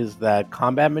skills is that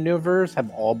combat maneuvers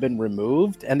have all been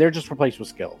removed and they're just replaced with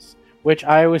skills, which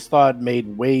I always thought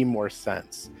made way more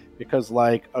sense because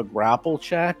like a grapple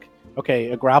check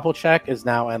is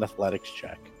now an athletics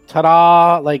check.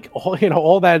 Ta-da! Like all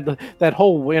that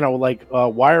whole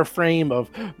wireframe of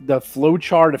the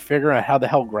flowchart to figure out how the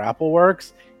hell grapple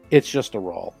works. It's just a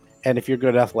roll. And if you're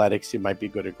good at athletics, you might be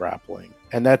good at grappling.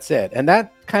 And that's it. And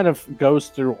that kind of goes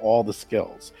through all the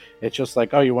skills. It's just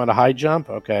like, oh, you want a high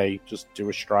jump? Okay, just do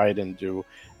a stride and do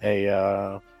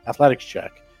a athletics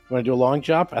check. You want to do a long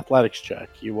jump? Athletics check.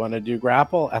 You want to do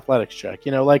grapple? Athletics check.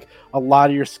 Like a lot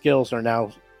of your skills are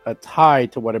now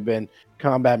tied to what have been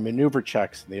combat maneuver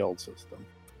checks in the old system.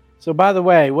 So by the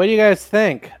way, what do you guys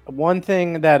think? One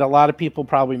thing that a lot of people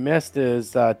probably missed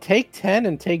is take 10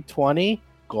 and take 20,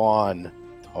 gone.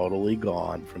 Totally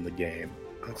gone from the game.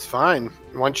 That's fine.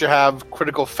 Once you have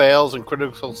critical fails and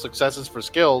critical successes for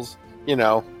skills,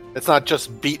 it's not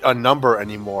just beat a number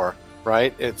anymore,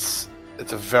 right? It's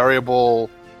a variable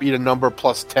beat a number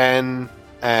plus 10,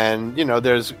 and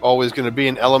there's always going to be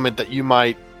an element that you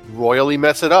might royally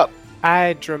mess it up.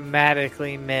 I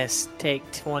dramatically miss take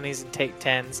 20s and take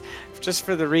 10s, just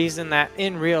for the reason that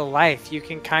in real life you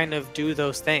can kind of do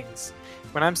those things.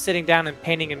 When I'm sitting down and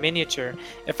painting a miniature,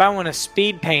 if I want to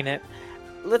speed paint it,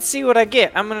 let's see what I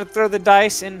get. I'm going to throw the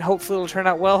dice and hopefully it'll turn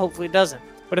out well, hopefully it doesn't.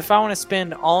 But if I want to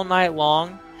spend all night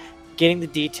long getting the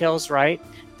details right,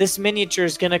 this miniature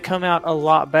is going to come out a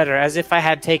lot better as if I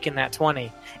had taken that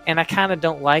 20. And I kind of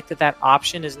don't like that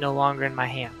option is no longer in my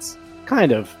hands.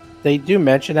 Kind of. They do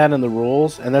mention that in the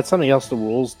rules, and that's something else the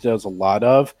rules does a lot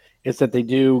of, is that they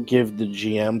do give the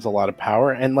GMs a lot of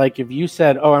power. And like if you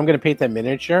said, oh, I'm going to paint that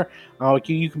miniature,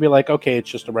 you can be like, okay, it's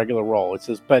just a regular roll. It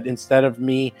says, but instead of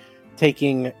me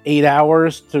taking 8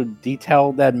 hours to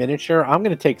detail that miniature, I'm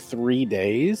going to take 3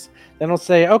 days. Then I'll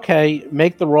say, okay,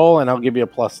 make the roll and I'll give you a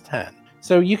plus 10.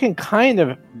 So you can kind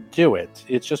of do it.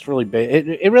 It's just really big.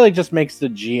 It really just makes the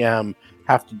GM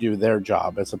have to do their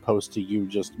job as opposed to you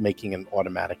just making an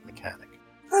automatic mechanic.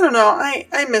 I don't know.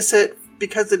 I miss it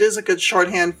because it is a good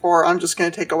shorthand for I'm just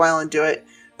going to take a while and do it.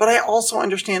 But I also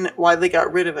understand why they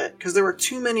got rid of it, because there were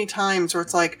too many times where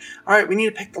it's like, all right, we need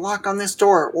to pick the lock on this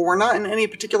door. Well, we're not in any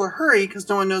particular hurry because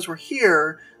no one knows we're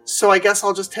here, so I guess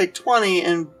I'll just take 20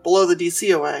 and blow the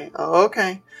DC away. Oh,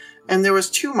 okay. And there was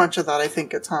too much of that, I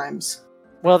think, at times.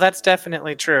 Well, that's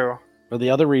definitely true. Well, the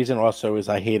other reason also is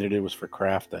I hated it was for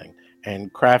crafting.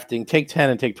 And crafting, take 10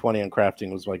 and take 20 on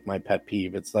crafting was like my pet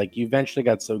peeve. It's like you eventually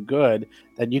got so good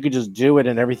that you could just do it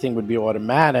and everything would be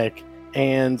automatic.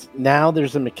 And now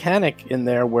there's a mechanic in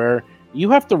there where you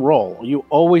have to roll. You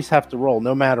always have to roll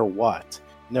no matter what.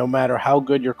 No matter how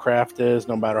good your craft is,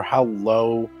 no matter how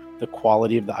low the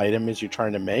quality of the item is you're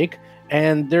trying to make.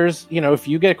 And there's, if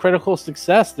you get critical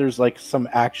success, there's like some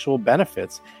actual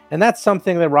benefits. And that's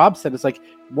something that Rob said. It's like,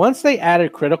 once they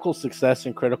added critical success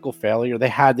and critical failure, they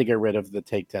had to get rid of the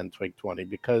take 10, take 20,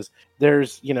 because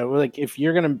there's, like if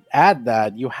you're going to add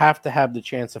that, you have to have the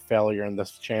chance of failure and the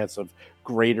chance of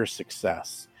greater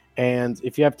success. And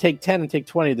if you have take 10 and take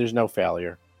 20, there's no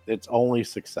failure. It's only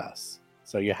success.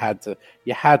 So you had to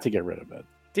get rid of it.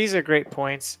 These are great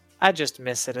points. I just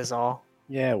miss it is all.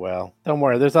 Yeah, well, don't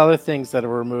worry. There's other things that are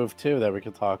removed too that we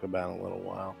can talk about in a little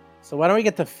while. So why don't we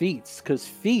get to feats? Because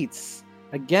feats,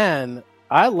 again,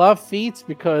 I love feats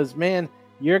because, man,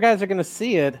 you guys are going to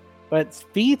see it, but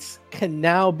feats can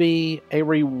now be a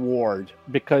reward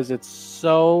because it's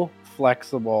so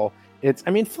flexible.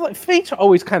 Feats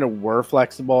always kind of were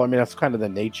flexible. I mean, that's kind of the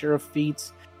nature of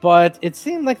feats, but it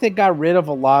seemed like they got rid of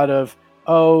a lot of,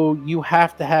 you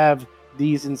have to have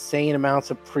these insane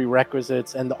amounts of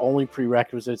prerequisites, and the only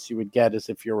prerequisites you would get is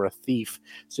if you're a thief,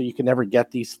 so you can never get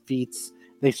these feats.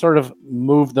 They sort of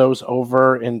move those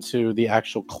over into the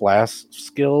actual class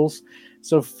skills.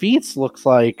 So feats looks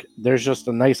like there's just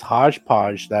a nice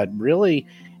hodgepodge that really,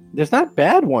 there's not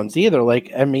bad ones either.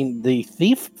 The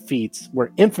thief feats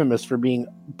were infamous for being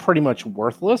pretty much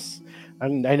worthless. I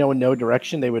know in No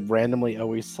Direction, they would randomly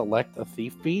always select a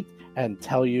thief feat and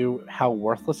tell you how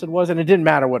worthless it was. And it didn't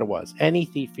matter what it was. Any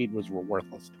thief feat was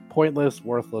worthless. Pointless,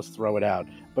 worthless, throw it out.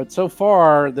 But so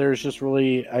far, there's just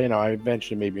really,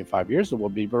 eventually maybe in 5 years it will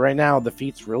be. But right now, the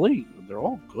feats really, they're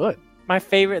all good. My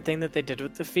favorite thing that they did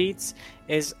with the feats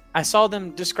is I saw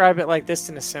them describe it like this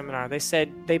in a seminar. They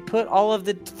said they put all of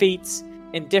the feats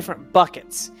in different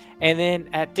buckets. And then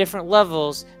at different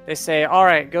levels, they say, all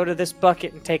right, go to this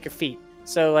bucket and take a feat.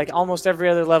 So like almost every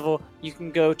other level, you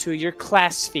can go to your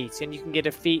class feats and you can get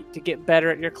a feat to get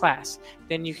better at your class.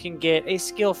 Then you can get a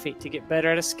skill feat to get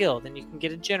better at a skill. Then you can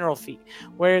get a general feat.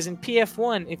 Whereas in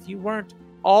PF1, if you weren't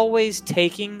always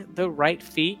taking the right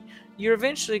feat, you're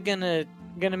eventually gonna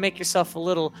make yourself a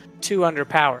little too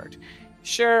underpowered.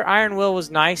 Sure, Iron Will was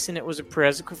nice and it was a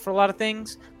prerequisite for a lot of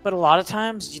things, but a lot of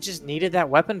times you just needed that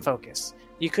weapon focus.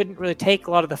 You couldn't really take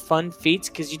a lot of the fun feats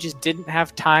because you just didn't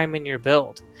have time in your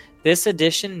build. This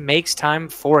edition makes time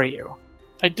for you.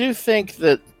 I do think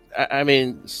that,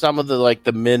 some of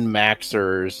the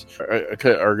min-maxers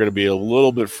are going to be a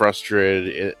little bit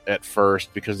frustrated at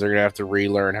first because they're going to have to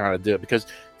relearn how to do it. Because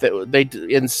they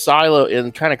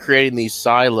in kind of creating these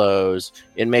silos,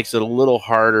 it makes it a little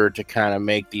harder to kind of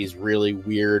make these really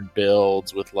weird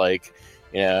builds with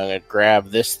grab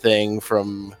this thing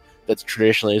from that's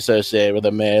traditionally associated with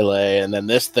a melee, and then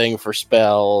this thing for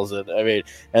spells,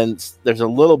 and there's a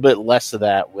little bit less of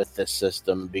that with this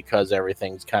system because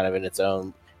everything's kind of in its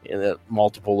own,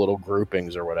 multiple little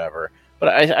groupings or whatever. But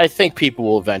I think people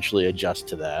will eventually adjust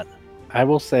to that. I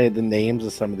will say the names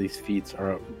of some of these feats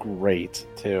are great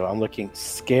too. I'm looking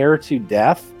Scare to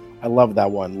Death. I love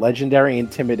that one. Legendary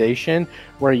Intimidation,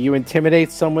 where you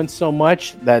intimidate someone so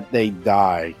much that they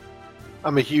die.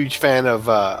 I'm a huge fan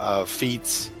of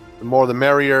feats. The more the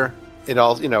merrier. It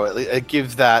all, it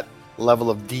gives that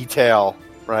level of detail,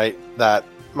 right? That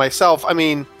myself,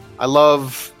 I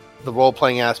love the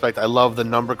role-playing aspect. I love the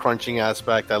number crunching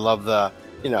aspect. I love the,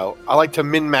 I like to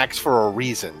min-max for a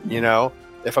reason,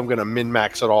 if I'm going to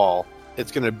min-max at all,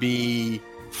 it's going to be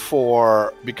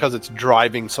because it's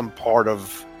driving some part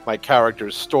of my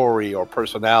character's story or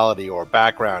personality or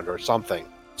background or something.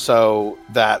 So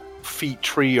that feat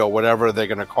tree or whatever they're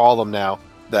going to call them now,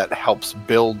 that helps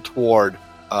build toward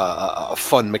a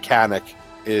fun mechanic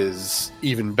is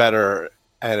even better,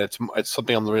 and it's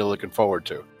something I'm really looking forward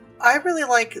to. I really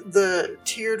like the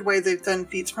tiered way they've done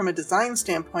feats from a design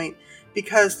standpoint,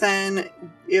 because then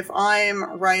if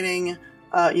I'm writing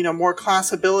more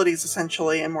class abilities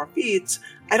essentially and more feats,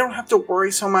 I don't have to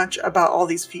worry so much about all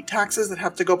these feat taxes that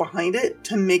have to go behind it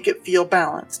to make it feel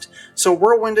balanced. So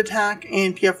Whirlwind Attack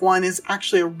in PF1 is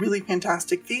actually a really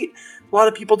fantastic feat. A lot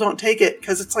of people don't take it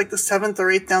because it's like the 7th or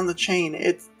 8th down the chain.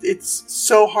 It's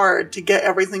so hard to get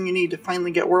everything you need to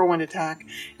finally get Whirlwind Attack.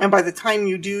 And by the time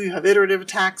you do, you have iterative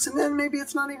attacks, and then maybe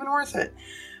it's not even worth it.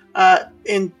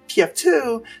 In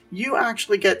PF2, you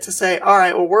actually get to say, all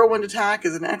right, well, Whirlwind Attack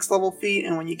is an X level feat,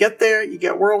 and when you get there, you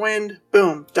get Whirlwind,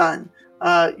 boom, done.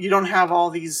 You don't have all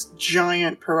these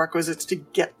giant prerequisites to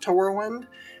get to Whirlwind.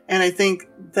 And I think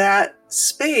that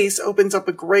space opens up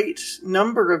a great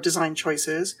number of design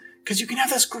choices, because you can have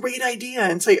this great idea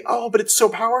and say, oh, but it's so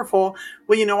powerful.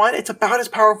 Well, you know what? It's about as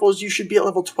powerful as you should be at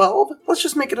level 12. Let's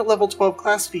just make it a level 12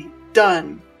 class feat.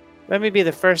 Done. Let me be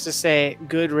the first to say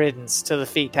good riddance to the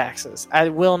feat taxes. I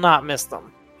will not miss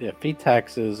them. Yeah, feat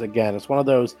taxes, again, it's one of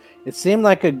those, it seemed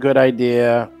like a good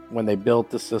idea when they built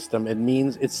the system.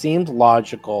 It seemed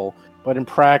logical, But in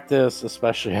practice,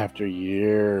 especially after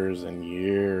years and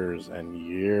years and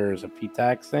years of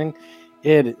P-taxing,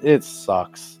 it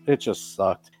sucks. It just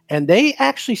sucked. And they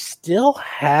actually still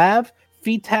have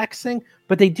feed taxing,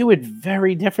 but they do it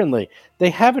very differently. They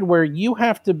have it where you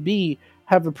have to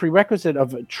have a prerequisite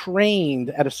of trained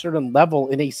at a certain level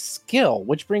in a skill,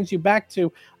 which brings you back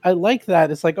to, I like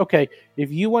that. It's like, okay,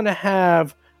 if you want to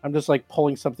have, I'm just like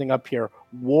pulling something up here,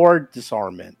 ward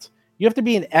disarmament, you have to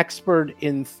be an expert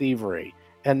in thievery.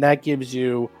 And that gives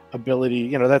you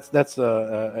ability, that's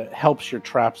helps your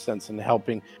trap sense and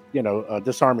helping,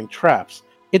 disarming traps.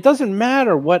 It doesn't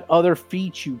matter what other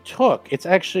feats you took. It's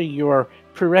actually your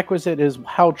prerequisite is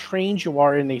how trained you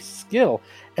are in a skill.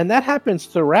 And that happens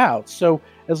throughout. So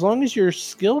as long as you're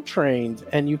skill trained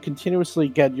and you continuously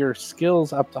get your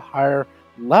skills up to higher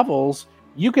levels,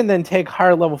 you can then take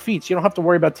higher level feats. You don't have to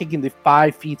worry about taking the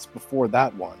 5 feats before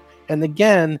that one. And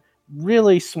again,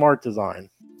 really smart design.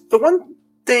 The one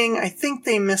thing I think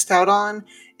they missed out on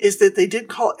is that they did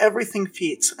call everything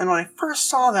feats. And when I first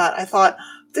saw that, I thought,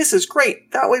 this is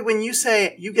great. That way, when you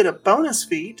say you get a bonus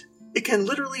feat, it can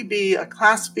literally be a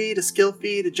class feat, a skill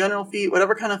feat, a general feat,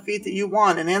 whatever kind of feat that you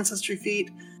want, an ancestry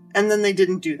feat. And then they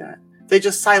didn't do that. They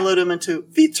just siloed them into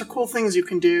feats are cool things you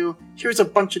can do. Here's a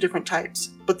bunch of different types.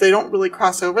 But they don't really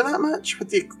cross over that much with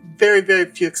the very, very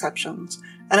few exceptions.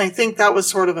 And I think that was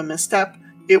sort of a misstep.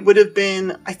 It would have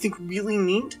been, I think, really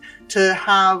neat to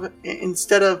have,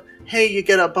 instead of, hey, you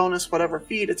get a bonus whatever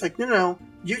feat, it's like, no,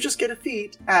 you just get a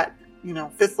feat at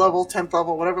 5th level, 10th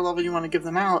level, whatever level you want to give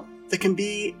them out, that can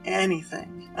be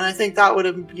anything. And I think that would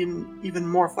have been even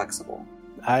more flexible.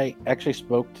 I actually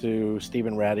spoke to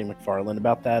Stephen Ratty McFarlane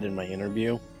about that in my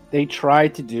interview. They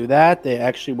tried to do that. They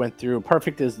actually went through,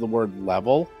 perfect is the word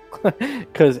level,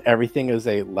 because everything is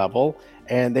a level.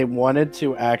 And they wanted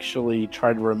to actually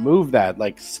try to remove that,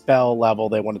 like spell level.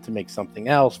 They wanted to make something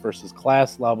else versus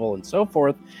class level and so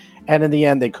forth. And in the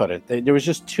end, they couldn't. There was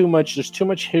just too much. There's too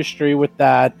much history with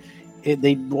that.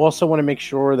 They also want to make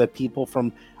sure that people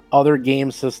from other game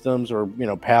systems or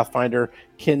Pathfinder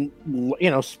can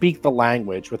speak the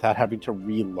language without having to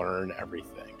relearn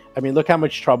everything. I mean, look how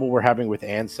much trouble we're having with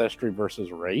ancestry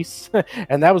versus race,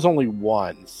 and that was only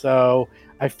one. So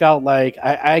I felt like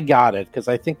I got it because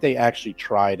I think they actually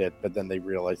tried it, but then they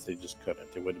realized they just couldn't.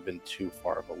 It would have been too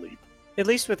far of a leap. At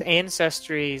least with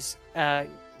ancestries,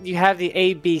 you have the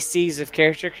ABCs of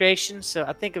character creation, so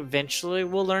I think eventually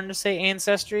we'll learn to say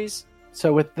ancestries.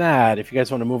 So with that, if you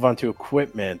guys want to move on to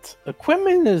equipment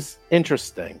is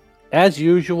interesting. As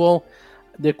usual,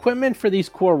 the equipment for these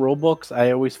core rulebooks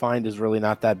I always find is really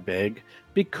not that big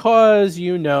because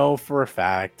for a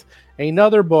fact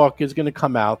another book is going to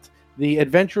come out. The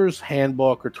Adventurer's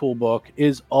Handbook or Toolbook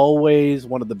is always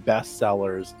one of the best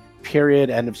sellers, period,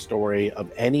 end of story,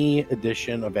 of any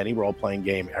edition of any role-playing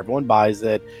game. Everyone buys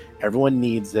it. Everyone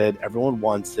needs it. Everyone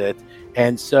wants it.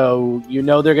 And so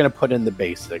they're going to put in the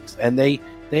basics. And they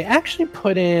actually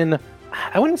put in,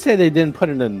 I wouldn't say they didn't put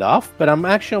in enough, but I'm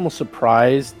actually almost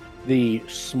surprised the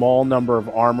small number of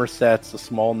armor sets, the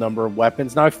small number of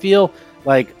weapons. Now, I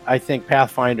think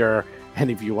Pathfinder, and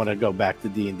if you want to go back to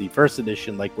D&D First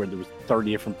Edition, like where there was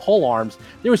 30 different pole arms,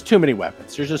 there was too many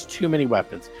weapons. There's just too many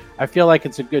weapons. I feel like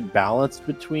it's a good balance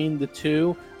between the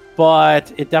two,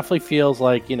 but it definitely feels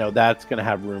like, that's going to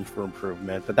have room for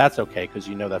improvement, but that's okay because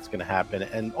that's going to happen.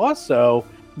 And also,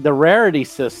 the rarity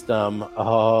system.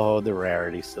 Oh, the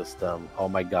rarity system. Oh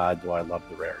my God, do I love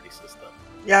the rarity system.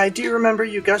 Yeah, I do remember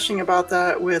you gushing about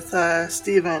that with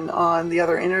Steven on the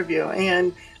other interview,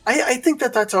 and I think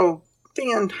that's a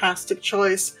fantastic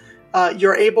choice.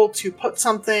 You're able to put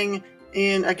something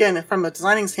in, again, from a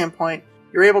designing standpoint,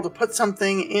 you're able to put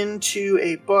something into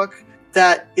a book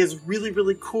that is really,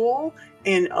 really cool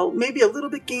and maybe a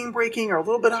little bit game breaking or a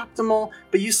little bit optimal,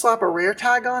 but you slap a rare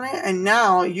tag on it, and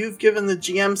now you've given the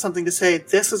GM something to say,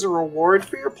 this is a reward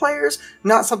for your players,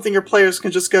 not something your players can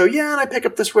just go, yeah, and I pick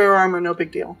up this rare armor, no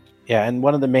big deal. Yeah, and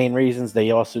one of the main reasons they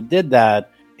also did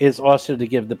that is also to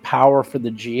give the power for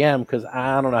the GM, because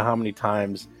I don't know how many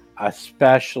times,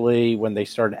 especially when they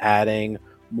start adding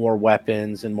more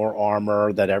weapons and more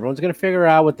armor, that everyone's going to figure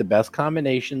out what the best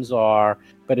combinations are.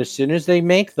 But as soon as they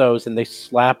make those and they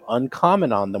slap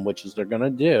uncommon on them, which is they're going to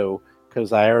do,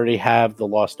 because I already have the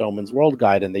Lost Omens World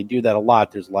Guide, and they do that a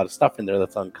lot. There's a lot of stuff in there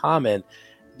that's uncommon.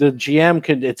 The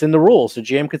GM it's in the rules. The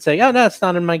GM could say, oh, no, it's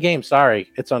not in my game.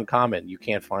 Sorry, it's uncommon. You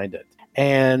can't find it.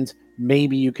 And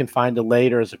maybe you can find it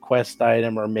later as a quest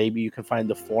item, or maybe you can find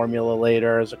the formula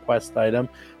later as a quest item.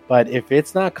 But if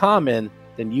it's not common,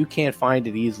 then you can't find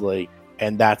it easily,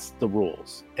 and that's the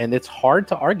rules. And it's hard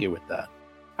to argue with that.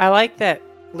 I like that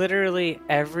literally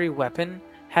every weapon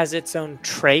has its own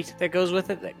trait that goes with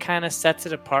it that kind of sets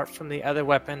it apart from the other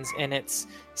weapons in its,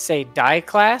 say, die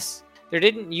class. There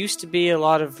didn't used to be a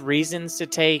lot of reasons to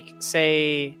take,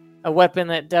 say, a weapon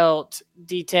that dealt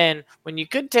D10 when you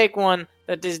could take one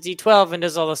that does D12 and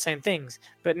does all the same things.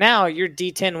 But now your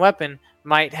D10 weapon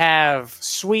might have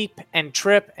sweep and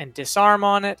trip and disarm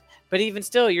on it. But even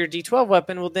still, your D12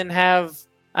 weapon will then have,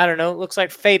 I don't know, it looks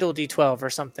like fatal D12 or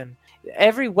something.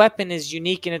 Every weapon is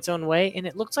unique in its own way, and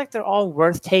it looks like they're all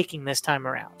worth taking this time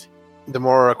around. The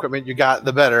more equipment you got,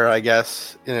 the better, I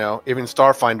guess. Even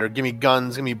Starfinder, give me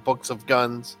guns, give me books of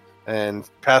guns. And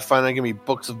Pathfinder, give me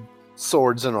books of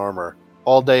swords and armor.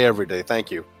 All day, every day. Thank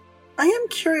you. I am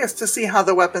curious to see how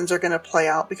the weapons are going to play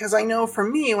out, because I know for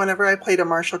me, whenever I played a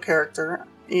martial character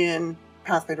in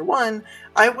Pathfinder 1,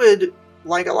 I would,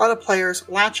 like a lot of players,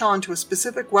 latch on to a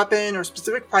specific weapon or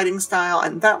specific fighting style,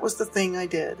 and that was the thing I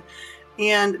did.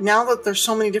 And now that there's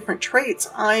so many different traits,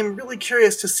 I'm really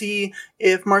curious to see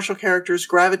if martial characters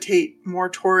gravitate more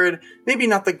toward maybe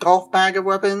not the golf bag of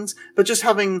weapons, but just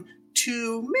having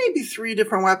 2, maybe 3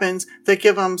 different weapons that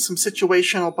give them some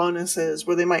situational bonuses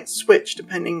where they might switch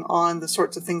depending on the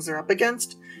sorts of things they're up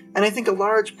against. And I think a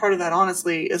large part of that,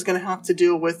 honestly, is going to have to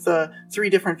do with the 3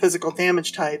 different physical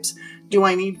damage types. Do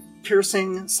I need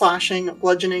piercing, slashing,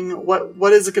 bludgeoning?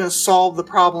 What is it going to solve the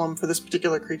problem for this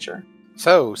particular creature?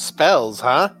 So, spells,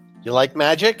 huh? You like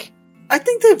magic? I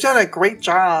think they've done a great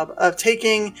job of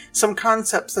taking some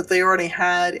concepts that they already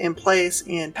had in place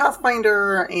in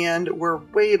Pathfinder and were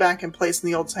way back in place in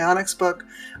the old Psionics book,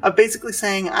 of basically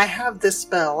saying, I have this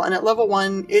spell, and at level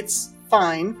 1, it's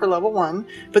fine for level 1,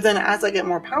 but then as I get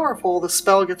more powerful, the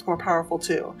spell gets more powerful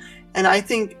too. And I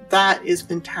think that is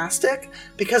fantastic,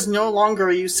 because no longer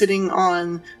are you sitting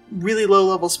on really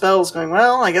low-level spells going,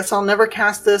 well, I guess I'll never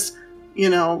cast this,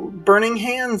 Burning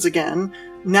Hands again.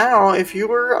 Now, if you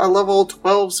were a level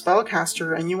 12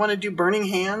 spellcaster and you want to do Burning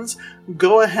Hands,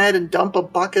 go ahead and dump a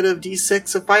bucket of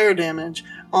d6 of fire damage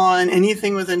on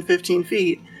anything within 15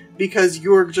 feet, because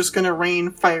you're just going to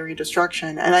rain fiery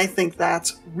destruction. And I think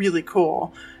that's really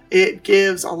cool. It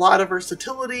gives a lot of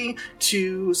versatility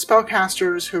to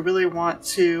spellcasters who really want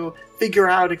to figure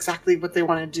out exactly what they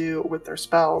want to do with their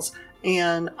spells.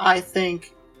 And I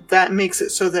think that makes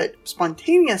it so that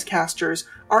spontaneous casters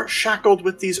aren't shackled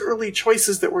with these early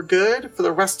choices that were good for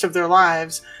the rest of their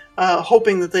lives,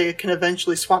 hoping that they can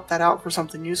eventually swap that out for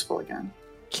something useful again.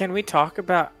 Can we talk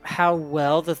about how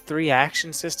well the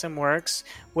 3-action system works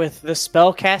with the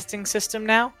spell casting system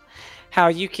now? How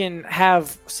you can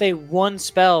have, say, one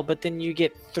spell, but then you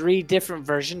get 3 different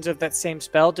versions of that same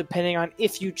spell, depending on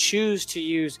if you choose to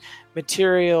use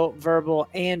material, verbal,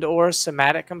 and or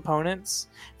somatic components.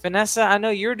 Vanessa, I know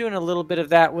you're doing a little bit of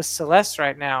that with Celeste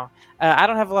right now. I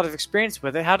don't have a lot of experience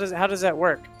with it. How does that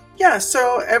work? Yeah,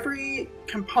 so every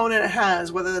component it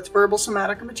has, whether that's verbal,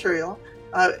 somatic, or material,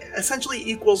 essentially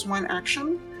equals 1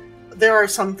 action. There are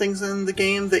some things in the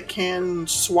game that can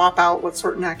swap out what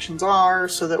certain actions are,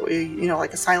 so that we,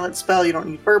 like a silent spell, you don't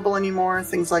need verbal anymore,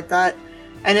 things like that.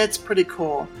 And it's pretty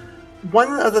cool.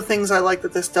 One of the things I like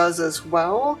that this does as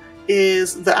well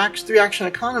is the 3-action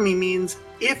economy means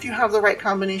if you have the right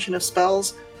combination of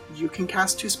spells, you can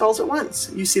cast 2 spells at once.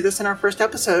 You see this in our first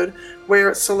episode,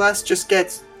 where Celeste just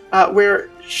gets, where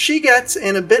she gets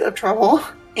in a bit of trouble,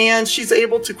 and she's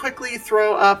able to quickly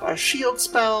throw up a shield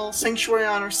spell, Sanctuary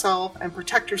on herself, and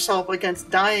protect herself against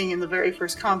dying in the very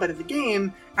first combat of the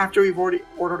game after we've already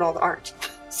ordered all the art.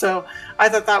 So I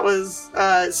thought that was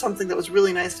something that was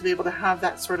really nice to be able to have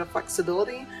that sort of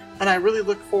flexibility. And I really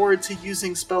look forward to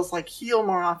using spells like Heal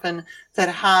more often that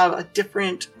have a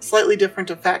slightly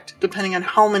different effect, depending on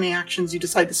how many actions you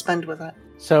decide to spend with it.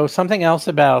 So something else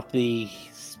about the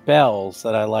spells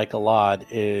that I like a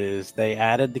lot is they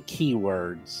added the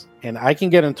keywords. And I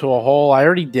can get into I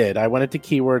already did. I went into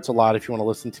keywords a lot. If you want to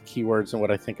listen to keywords and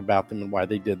what I think about them and why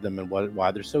they did them and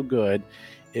why they're so good,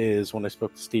 is when I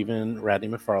spoke to Stephen Radney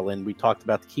McFarlane, we talked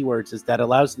about the keywords, is that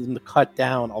allows them to cut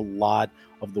down a lot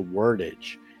of the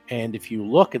wordage. And if you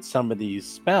look at some of these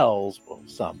spells,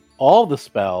 all the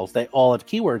spells, they all have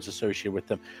keywords associated with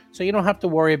them. So you don't have to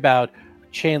worry about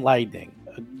chain lightning.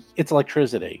 It's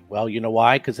electricity. Well, you know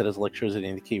why? Because it has electricity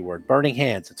in the keyword. Burning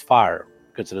hands, it's fire,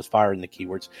 because it has fire in the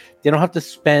keywords. They don't have to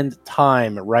spend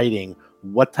time writing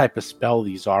what type of spell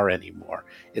these are anymore.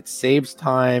 It saves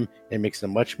time, it makes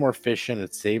them much more efficient,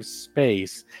 it saves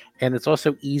space, and it's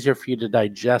also easier for you to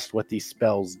digest what these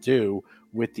spells do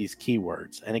with these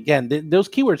keywords. And again, those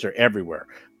keywords are everywhere,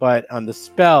 but on the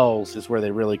spells is where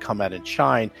they really come out and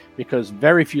shine, because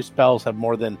very few spells have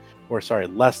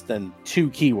less than 2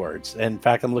 keywords. In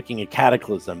fact, I'm looking at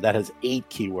Cataclysm that has 8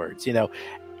 keywords.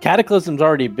 Cataclysm's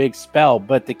already a big spell,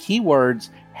 but the keywords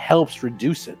helps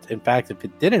reduce it. In fact, if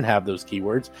it didn't have those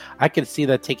keywords, I could see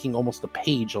that taking almost a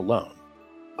page alone.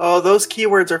 Oh, those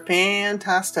keywords are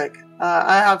fantastic.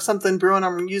 I have something brewing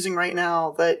I'm using right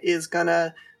now that is going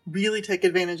to really take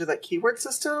advantage of that keyword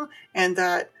system and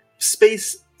that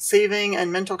space saving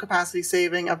and mental capacity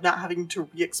saving of not having to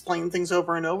re-explain things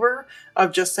over and over,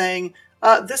 of just saying,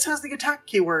 this has the attack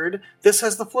keyword, this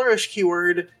has the flourish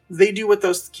keyword, they do what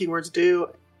those keywords do,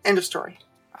 end of story.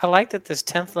 I like that there's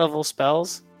 10th level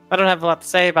spells. I don't have a lot to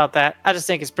say about that. I just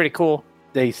think it's pretty cool.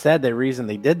 They said the reason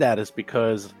they did that is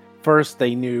because first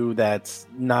they knew that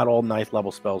not all 9th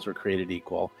level spells were created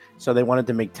equal. So they wanted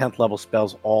to make 10th level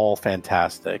spells all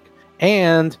fantastic.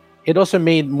 And it also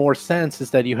made more sense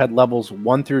is that you had levels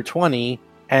 1 through 20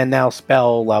 and now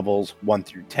spell levels 1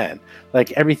 through 10.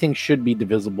 Like everything should be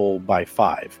divisible by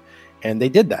 5. And they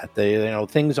did that.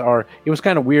 It was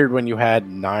kind of weird when you had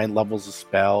 9 levels of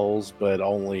spells, but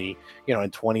only, in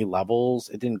 20 levels,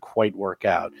 it didn't quite work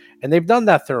out. And they've done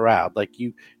that throughout. Like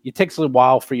it takes a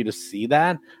while for you to see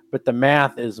that, but the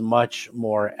math is much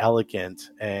more elegant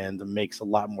and makes a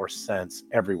lot more sense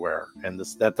everywhere. And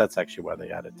that's actually why they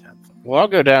added 10th. Well, I'll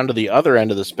go down to the other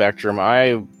end of the spectrum.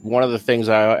 One of the things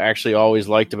I actually always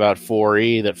liked about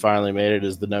 4E that finally made it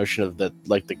is the notion of the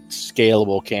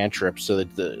scalable cantrips, so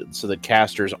that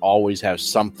casters always have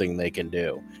something they can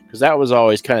do. Because that was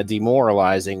always kind of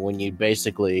demoralizing when you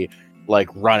basically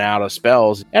run out of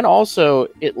spells. And also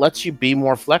it lets you be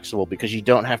more flexible because you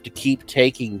don't have to keep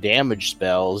taking damage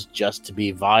spells just to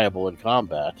be viable in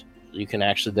combat. You can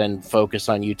actually then focus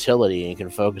on utility, and you can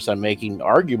focus on making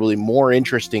arguably more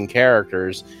interesting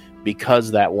characters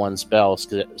because that one spell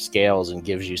scales and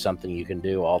gives you something you can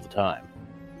do all the time.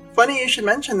 Funny you should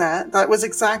mention that. That was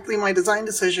exactly my design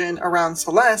decision around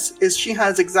Celeste, is she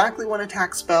has exactly one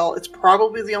attack spell. It's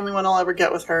probably the only one I'll ever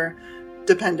get with her,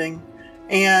 depending.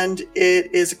 And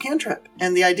it is a cantrip.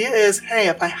 And the idea is, hey,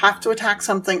 if I have to attack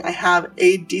something, I have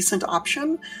a decent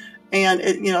option. And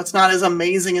it's not as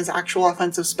amazing as actual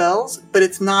offensive spells, but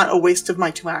it's not a waste of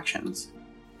my 2 actions.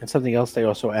 And something else they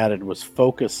also added was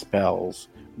focus spells,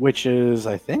 which is,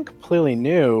 I think, completely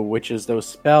new, which is those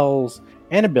spells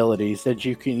and abilities that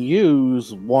you can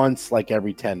use once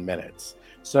every 10 minutes.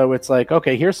 So it's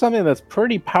okay, here's something that's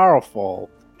pretty powerful,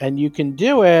 and you can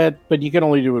do it, but you can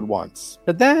only do it once.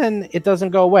 But then it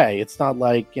doesn't go away. It's not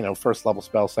first level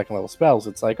spells, second level spells.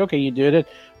 It's okay, you did it.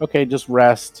 Okay, just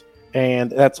rest. And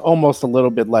that's almost a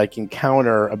little bit like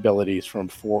encounter abilities from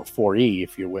 4E,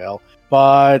 if you will.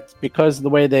 But because of the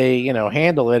way they,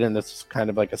 handle it, and it's kind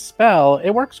of like a spell,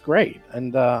 it works great.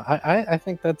 And I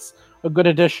think that's a good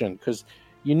addition, because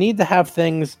you need to have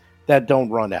things that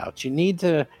don't run out. You need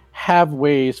to have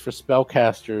ways for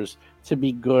spellcasters to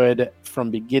be good from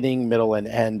beginning, middle, and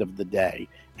end of the day.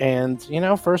 And,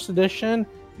 first edition,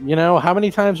 how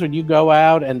many times would you go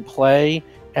out and play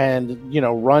and,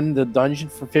 run the dungeon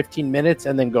for 15 minutes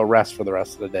and then go rest for the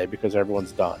rest of the day because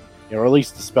everyone's done? Or at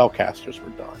least the spellcasters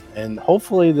were done. And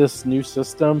hopefully this new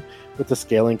system with the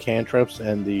scaling cantrips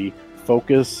and the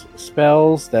focus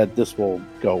spells, that this will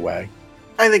go away.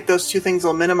 I think those 2 things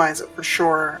will minimize it for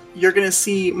sure. You're going to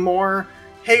see more,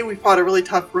 hey, we fought a really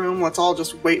tough room, let's all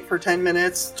just wait for 10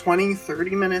 minutes, 20,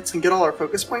 30 minutes, and get all our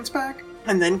focus points back,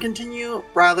 and then continue,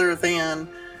 rather than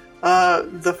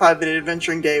the 5-minute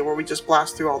adventuring day where we just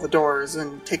blast through all the doors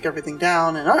and take everything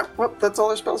down, and that's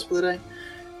all our spells for the day.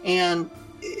 And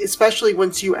especially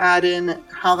once you add in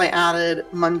how they added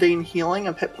mundane healing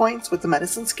of hit points with the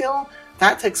medicine skill,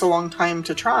 that takes a long time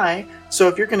to try. So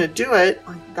if you're going to do it,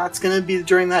 that's going to be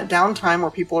during that downtime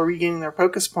where people are regaining their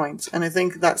focus points. And I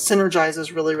think that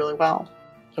synergizes really, really well.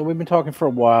 So we've been talking for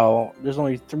a while. There's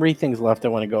only 3 things left I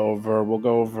want to go over. We'll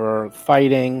go over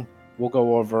fighting, we'll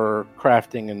go over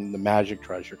crafting, and the magic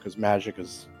treasure, because magic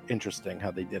is interesting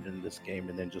how they did it in this game,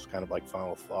 and then just kind of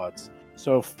final thoughts.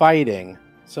 So fighting.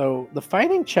 So the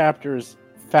fighting chapter is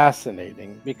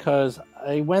fascinating because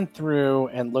I went through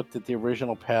and looked at the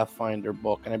original Pathfinder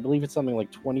book, and I believe it's something like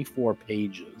 24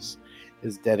 pages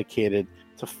is dedicated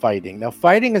to fighting. Now,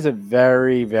 fighting is a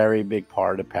very, very big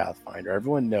part of Pathfinder.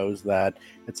 Everyone knows that.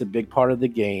 It's a big part of the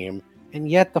game. And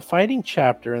yet the fighting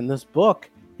chapter in this book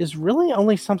is really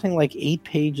only something like 8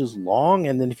 pages long.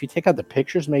 And then if you take out the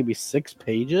pictures, maybe 6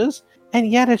 pages. And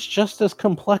yet it's just as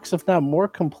complex, if not more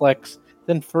complex,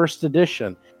 than first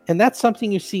edition. And that's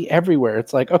something you see everywhere.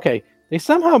 It's okay, they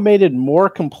somehow made it more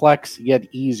complex yet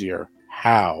easier.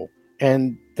 How?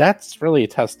 And that's really a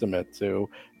testament to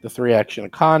the 3-action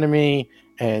economy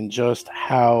and just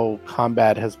how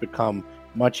combat has become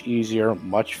much easier,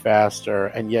 much faster,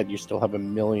 and yet you still have a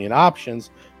million options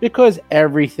because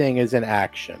everything is in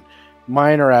action.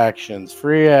 minor actions,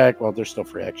 well, there's still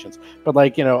free actions, but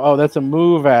like, oh, that's a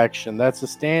move action, that's a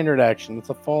standard action, that's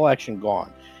a full action,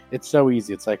 gone. It's so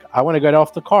easy. It's like, I want to get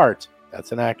off the cart,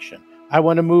 that's an action. I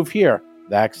want to move here,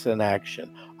 that's an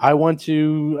action. I want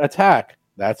to attack,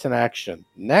 that's an action.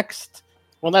 Next.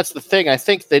 Well, that's the thing. I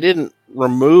think they didn't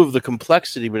remove the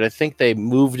complexity, but I think they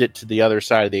moved it to the other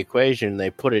side of the equation.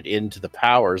 They put it into the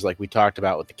powers, like we talked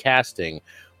about with the casting,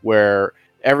 where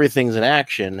everything's an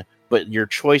action, but your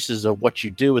choices of what you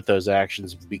do with those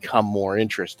actions become more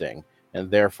interesting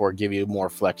and therefore give you more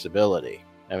flexibility.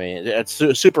 I mean,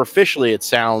 superficially, it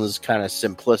sounds kind of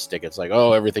simplistic. It's like,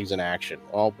 oh, everything's an action.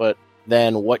 Well, but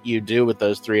then what you do with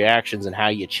those three actions and how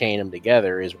you chain them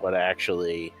together is what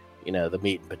actually, the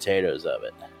meat and potatoes of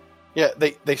it. Yeah,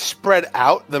 they spread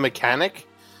out the mechanic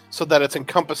so that it's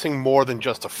encompassing more than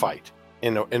just a fight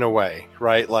in a way,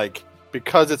 right? Like,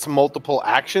 because it's multiple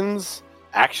actions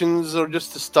are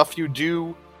just the stuff you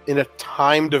do in a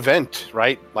timed event,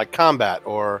 right? Like combat,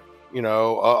 or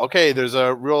okay, there's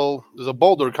a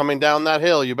boulder coming down that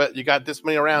hill. You bet you got this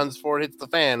many rounds before it hits the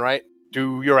fan, right?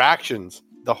 Do your actions.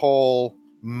 The whole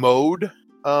mode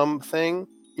thing,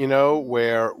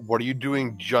 where what are you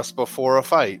doing just before a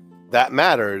fight? That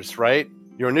matters, right?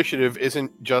 Your initiative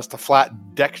isn't just a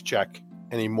flat dex check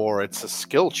anymore. It's a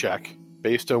skill check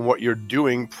based on what you're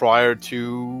doing prior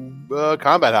to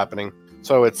combat happening.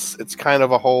 So it's kind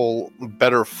of a whole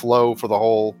better flow for the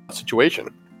whole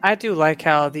situation. I do like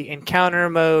how the encounter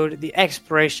mode, the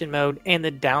exploration mode, and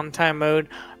the downtime mode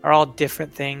are all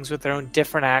different things with their own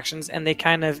different actions, and they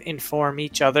kind of inform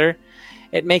each other.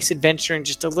 It makes adventuring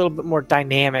just a little bit more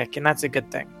dynamic, and that's a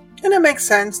good thing. And it makes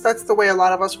sense. That's the way a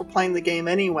lot of us were playing the game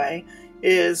anyway,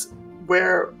 is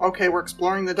where, okay, we're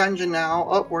exploring the dungeon now.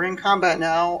 Oh, we're in combat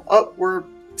now. Oh, we're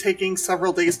taking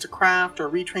several days to craft or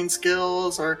retrain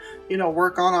skills or,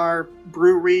 work on our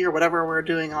brewery or whatever we're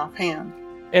doing offhand.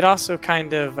 It also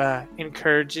kind of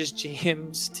encourages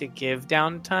GMs to give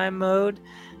downtime mode.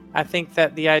 I think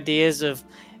that the ideas of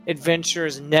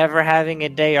adventurers never having a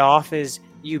day off is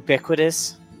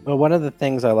ubiquitous. Well, one of the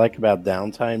things I like about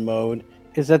downtime mode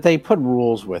is that they put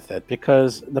rules with it,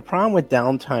 because the problem with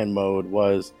downtime mode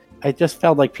was I just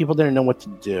felt like people didn't know what to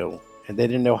do, and they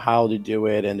didn't know how to do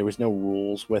it, and there was no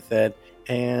rules with it.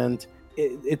 And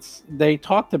they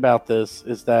talked about this,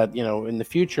 is that, in the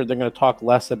future, they're going to talk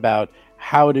less about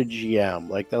how to GM.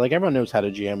 Like everyone knows how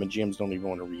to GM, and GMs don't even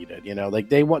want to read it. They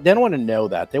don't want to know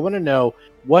that. They want to know,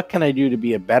 what can I do to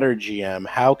be a better GM?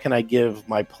 How can I give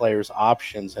my players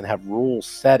options and have rules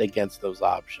set against those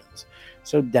options?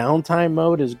 So downtime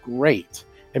mode is great.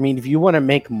 I mean, if you want to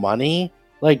make money,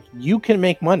 you can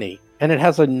make money. And it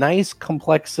has a nice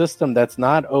complex system that's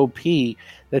not OP,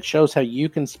 that shows how you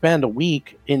can spend a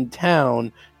week in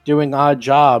town doing odd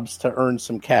jobs to earn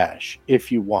some cash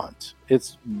if you want.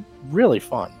 It's really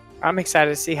fun. I'm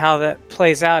excited to see how that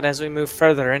plays out as we move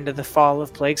further into the fall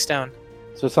of Plaguestone.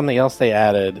 So something else they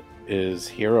added is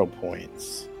hero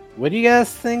points. What do you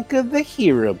guys think of the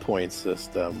hero point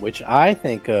system, which I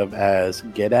think of as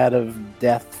get out of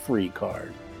death free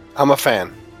card? I'm a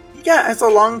fan. Yeah, as a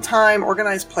long-time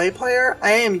organized play player,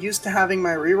 I am used to having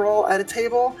my reroll at a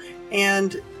table,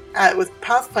 and with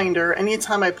Pathfinder,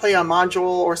 anytime I play a module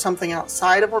or something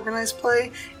outside of organized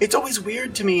play, it's always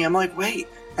weird to me. I'm like, wait,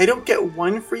 I don't get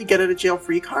one free get out of jail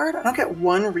free card? I don't get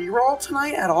one reroll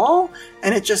tonight at all?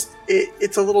 And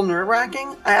it's a little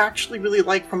nerve-wracking. I actually really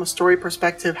like, from a story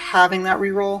perspective, having that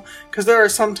reroll, because there are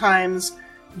sometimes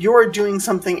you're doing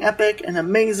something epic and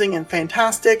amazing and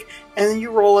fantastic, and then you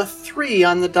roll a 3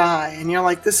 on the die, and you're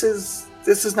like, this is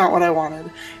not what I wanted.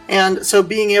 And so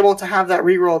being able to have that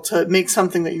reroll to make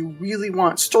something that you really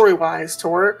want story-wise to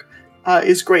work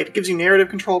is great. It gives you narrative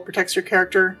control, protects your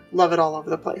character. Love it all over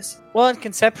the place. Well, and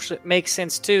conceptually it makes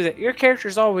sense too that your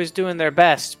character's always doing their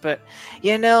best, but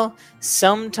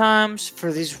sometimes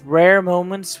for these rare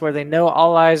moments where they know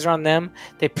all eyes are on them,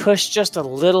 they push just a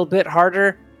little bit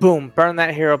harder. Boom, burn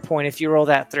that hero point if you roll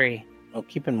that 3. Well,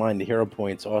 keep in mind the hero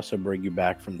points also bring you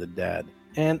back from the dead.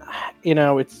 And,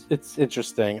 it's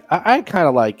interesting. I kind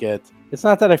of like it. It's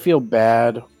not that I feel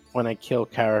bad when I kill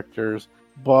characters,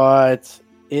 but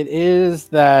it is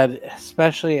that,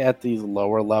 especially at these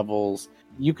lower levels,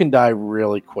 you can die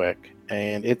really quick,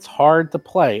 and it's hard to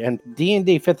play. And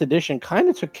D&D 5th edition kind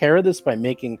of took care of this by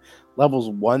making levels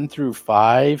 1 through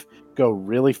 5 go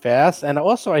really fast. And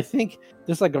also, I think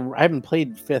there's I haven't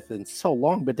played 5th in so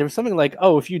long, but there's something like,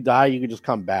 if you die, you can just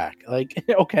come back.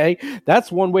 Okay,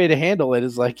 that's one way to handle it,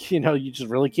 is you just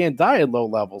really can't die at low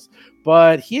levels.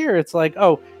 But here it's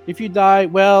if you die,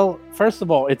 well, first of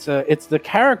all, it's the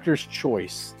character's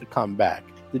choice to come back.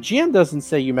 The GM doesn't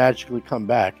say you magically come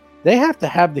back. they have to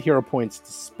have the hero points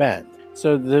to spend.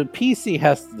 So the PC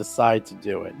has to decide to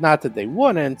do it. Not that they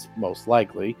wouldn't, most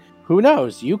likely. Who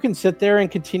knows? You can sit there and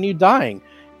continue dying.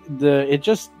 It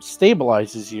just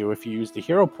stabilizes you if you use the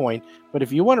hero point. But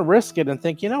if you want to risk it and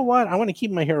think, you know what, I want to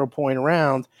keep my hero point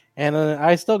around, and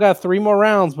I still got 3 more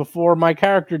rounds before my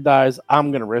character dies,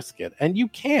 I'm going to risk it. And you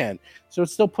can. So it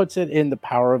still puts it in the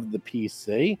power of the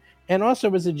PC. And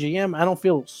also as a GM, I don't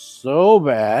feel so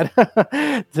bad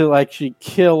to actually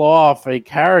kill off a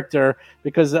character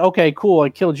because, okay, cool, I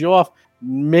killed you off.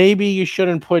 Maybe you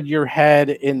shouldn't put your head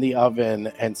in the oven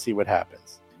and see what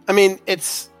happens. I mean, it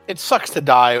sucks to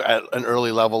die at an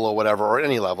early level or whatever, or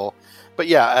any level. But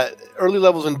yeah, early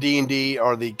levels in D&D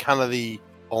are the kind of the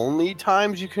only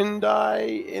times you can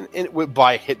die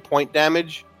by hit point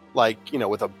damage. Like,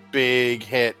 with a big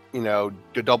hit,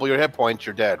 to double your hit points,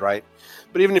 you're dead, right?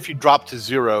 But even if you drop to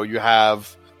 0, you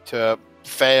have to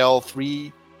fail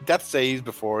 3 death saves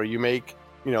before you make,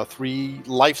 3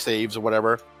 life saves or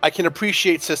whatever. I can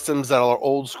appreciate systems that are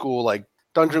old school, like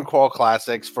Dungeon Crawl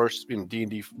Classics, first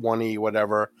D&D 1E,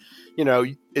 whatever.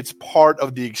 It's part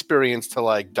of the experience to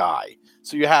like die.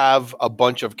 So you have a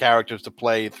bunch of characters to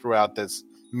play throughout this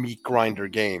meat grinder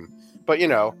game. But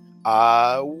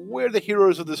we're the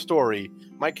heroes of the story.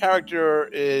 My character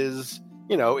is,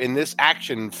 in this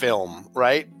action film,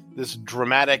 right? This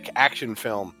dramatic action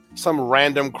film. Some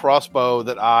random crossbow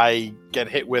that I get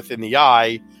hit with in the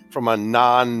eye from a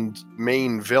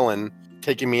non-main villain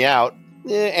taking me out.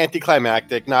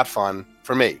 Anticlimactic, not fun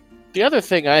for me. The other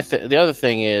thing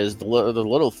is the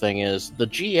little thing is the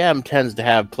GM tends to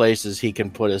have places he can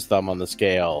put his thumb on the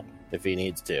scale if he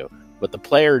needs to, but the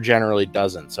player generally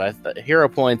doesn't. So hero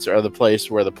points are the place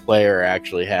where the player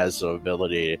actually has some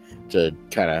ability to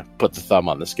kind of put the thumb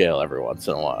on the scale every once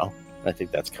in a while. I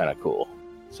think that's kind of cool.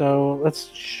 So let's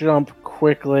jump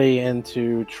quickly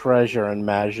into treasure and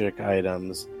magic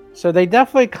items. So they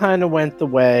definitely kind of went the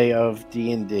way of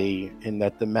D&D in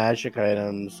that the magic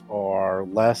items are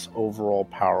less overall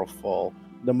powerful.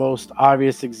 The most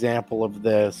obvious example of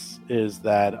this is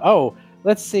that,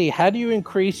 let's see, how do you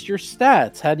increase your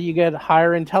stats? How do you get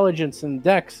higher intelligence and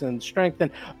dex and strength?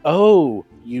 And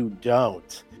you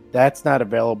don't. That's not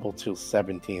available till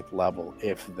 17th level,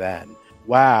 if then.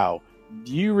 Wow.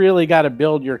 You really got to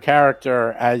build your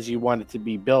character as you want it to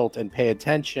be built and pay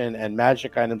attention, and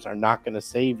magic items are not going to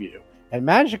save you. And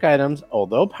magic items,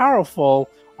 although powerful,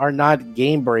 are not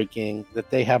game-breaking, that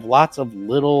they have lots of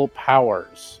little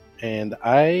powers. And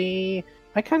I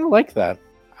kind of like that.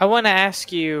 I want to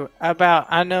ask you about,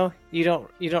 I know you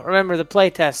don't remember the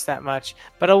playtest that much,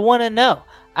 but I want to know.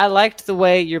 I liked the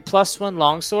way your +1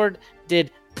 longsword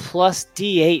did plus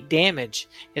D8 damage.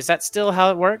 Is that still how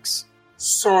it works?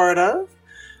 Sort of.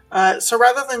 So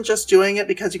rather than just doing it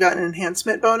because you got an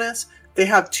enhancement bonus, they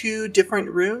have 2 different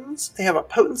runes. They have a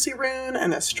potency rune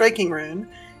and a striking rune.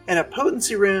 And a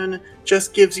potency rune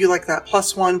just gives you like that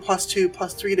 +1, +2,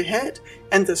 +3 to hit.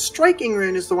 And the striking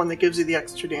rune is the one that gives you the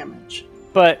extra damage.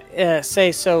 But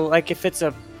like if it's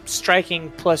a striking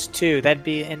 +2, that'd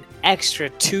be an extra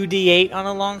 2d8 on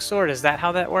a longsword. Is that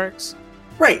how that works?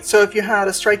 Right, so if you had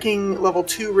a striking level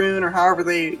 2 rune, or however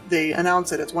they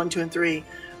announce it, it's 1, 2, and 3.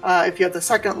 If you have the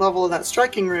second level of that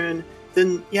striking rune,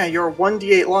 then your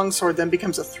 1d8 longsword then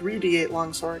becomes a 3d8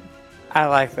 longsword. I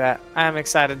like that. I'm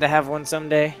excited to have one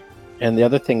someday. And the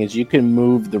other thing is you can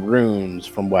move the runes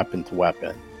from weapon to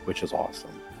weapon, which is awesome.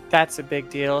 That's a big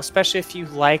deal, especially if you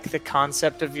like the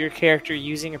concept of your character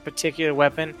using a particular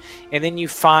weapon, and then you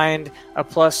find a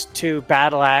 +2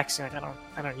 battle axe. You're like,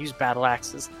 I don't use battle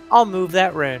axes. I'll move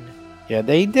that rune. Yeah,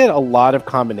 they did a lot of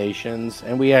combinations,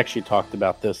 and we actually talked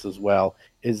about this as well.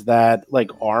 Is that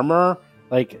like armor?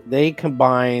 Like they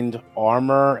combined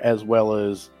armor as well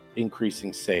as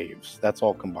increasing saves. That's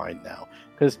all combined now.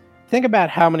 Because think about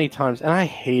how many times, and I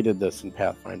hated this in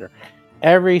Pathfinder.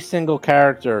 Every single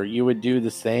character, you would do the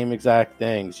same exact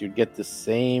things. You'd get the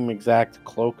same exact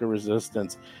cloak of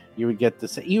resistance. You would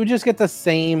just get the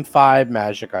same 5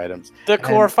 magic items. The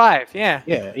core 5, yeah.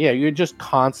 Yeah, you would just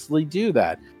constantly do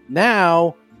that.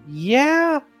 Now,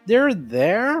 they're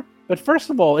there, but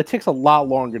first of all, it takes a lot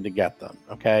longer to get them,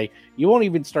 okay? You won't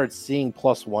even start seeing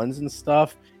 +1s and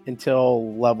stuff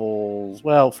until levels,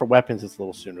 for weapons it's a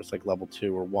little sooner, it's like level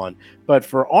 2 or 1, but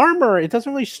for armor it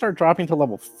doesn't really start dropping to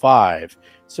level 5,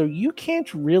 so you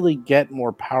can't really get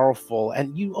more powerful,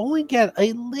 and you only get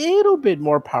a little bit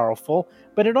more powerful,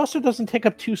 but it also doesn't take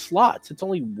up 2 slots. It's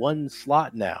only 1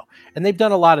 slot now, and they've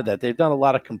done a lot of that. They've done a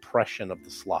lot of compression of the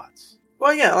slots.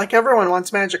 Well, yeah, like everyone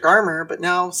wants magic armor, but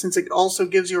now since it also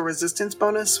gives you a resistance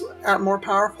bonus at more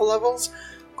powerful levels,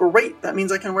 great, that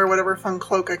means I can wear whatever fun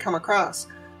cloak I come across.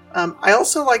 I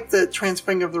also like the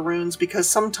transferring of the runes because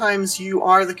sometimes you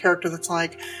are the character that's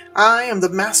like, I am the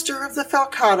master of the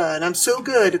Falcata, and I'm so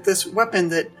good at this weapon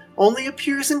that only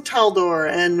appears in Taldor,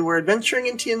 and we're adventuring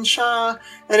in Tian Sha,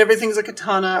 and everything's a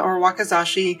katana or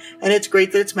wakizashi, and it's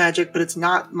great that it's magic, but it's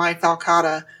not my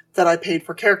Falcata that I paid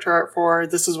for character art for.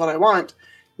 This is what I want.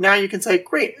 Now you can say,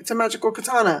 great, it's a magical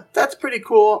katana. That's pretty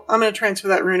cool. I'm going to transfer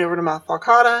that rune over to my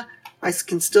Falcata. I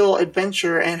can still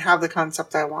adventure and have the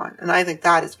concept I want. And I think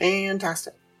that is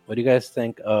fantastic. What do you guys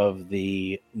think of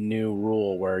the new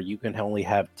rule where you can only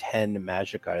have 10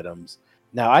 magic items?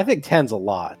 Now, I think 10's a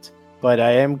lot, but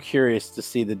I am curious to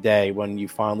see the day when you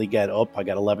finally get, I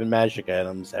got 11 magic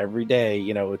items every day.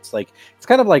 You know, it's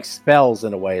kind of like spells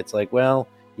in a way. It's like, well,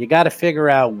 you got to figure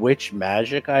out which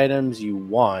magic items you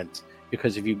want,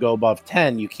 because if you go above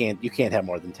 10, you can't have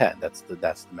more than 10. That's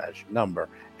the magic number.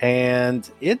 And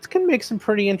it can make some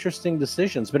pretty interesting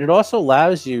decisions, but it also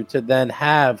allows you to then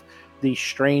have the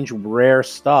strange, rare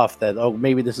stuff that,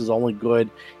 maybe this is only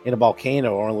good in a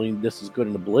volcano, or only this is good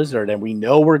in a blizzard, and we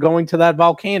know we're going to that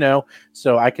volcano,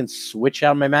 so I can switch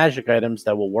out my magic items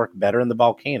that will work better in the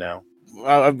volcano.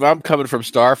 I'm coming from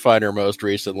Starfinder most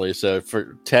recently, so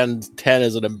for 10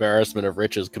 is an embarrassment of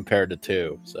riches compared to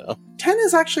 2. So 10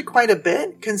 is actually quite a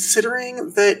bit,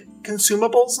 considering that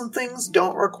consumables and things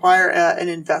don't require an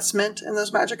investment in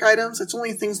those magic items. It's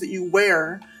only things that you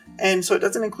wear, and so it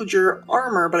doesn't include your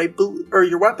armor, or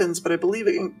your weapons, but I believe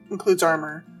it includes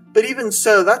armor. But even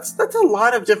so, that's a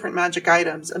lot of different magic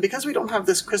items, and because we don't have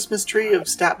this Christmas tree of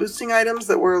stat boosting items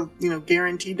that we're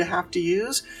guaranteed to have to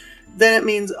use, then it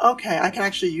means, okay, I can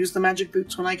actually use the magic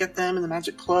boots when I get them, and the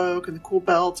magic cloak, and the cool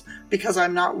belt, because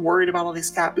I'm not worried about all these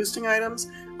stat boosting items.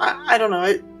 I don't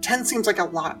know, 10 seems like a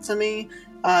lot to me.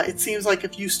 It seems like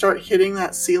if you start hitting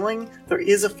that ceiling, there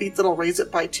is a feat that'll raise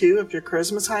it by 2 if your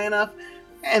charisma's high enough,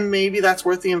 and maybe that's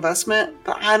worth the investment,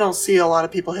 but I don't see a lot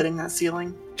of people hitting that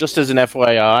ceiling. Just as an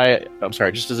FYI,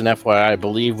 I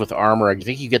believe with armor, I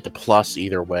think you get the plus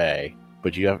either way.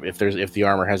 But you have, if the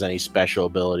armor has any special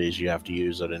abilities, you have to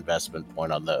use an investment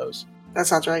point on those. That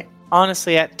sounds right.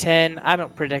 Honestly, at 10, I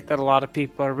don't predict that a lot of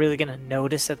people are really going to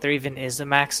notice that there even is a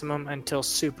maximum until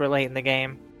super late in the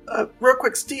game. Real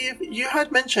quick, Steve, you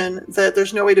had mentioned that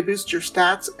there's no way to boost your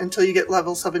stats until you get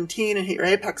level 17 and hit your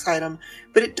Apex item,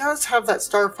 but it does have that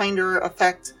Starfinder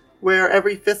effect where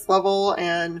every 5th level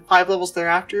and 5 levels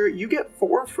thereafter, you get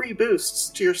 4 free boosts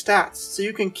to your stats, so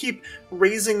you can keep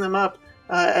raising them up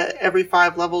every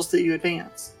 5 levels that you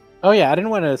advance. Oh yeah, I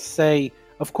didn't want to say,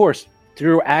 of course,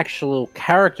 through actual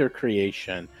character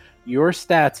creation, your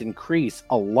stats increase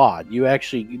a lot. You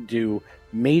actually do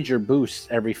major boosts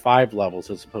every 5 levels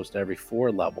as opposed to every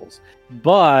 4 levels.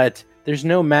 But there's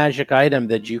no magic item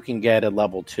that you can get at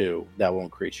level 2 that will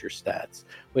increase your stats.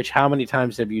 Which, how many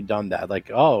times have you done that? Like,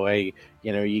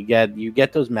 you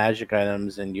get those magic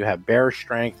items and you have bear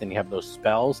strength and you have those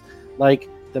spells. Like,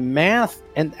 the math,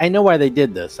 and I know why they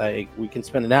did this. We can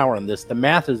spend an hour on this. The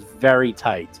math is very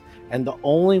tight. And the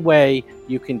only way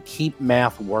you can keep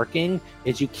math working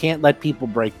is you can't let people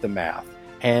break the math.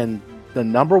 And the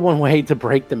number one way to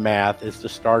break the math is to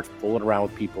start fooling around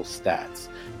with people's stats,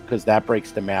 because that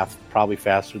breaks the math probably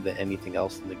faster than anything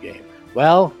else in the game.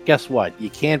 Well, guess what? You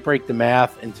can't break the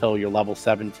math until you're level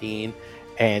 17.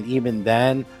 And even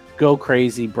then, go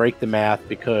crazy, break the math,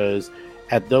 because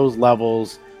at those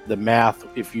levels, the math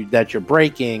that you're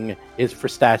breaking is for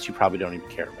stats you probably don't even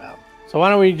care about. So why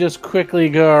don't we just quickly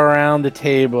go around the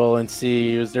table and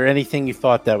see, is there anything you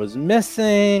thought that was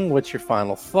missing? What's your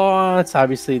final thoughts?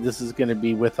 Obviously, this is going to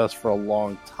be with us for a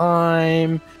long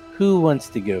time. Who wants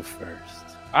to go first?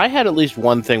 I had at least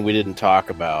one thing we didn't talk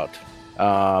about.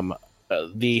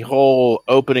 The whole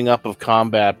opening up of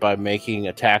combat by making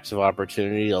attacks of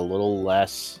opportunity a little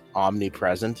less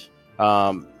omnipresent.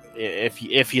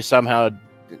 If you somehow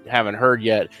haven't heard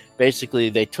yet, basically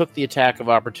they took the attack of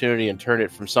opportunity and turned it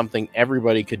from something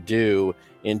everybody could do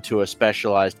into a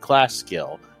specialized class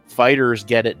skill. Fighters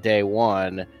get it day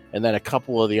 1, and then a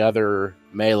couple of the other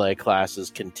melee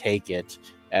classes can take it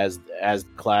as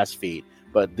class feat.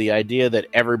 But the idea that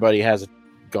everybody has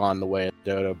gone the way of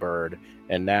Dodo Bird,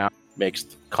 and now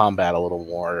makes combat a little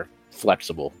more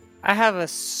flexible. I have a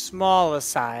small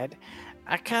aside.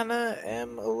 I kind of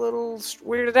am a little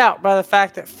weirded out by the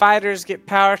fact that fighters get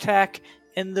power attack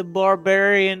and the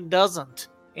barbarian doesn't.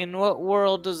 In what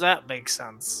world does that make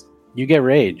sense? You get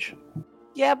rage.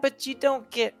 Yeah, but you don't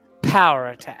get power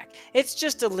attack. It's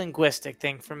just a linguistic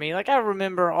thing for me. Like, I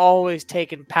remember always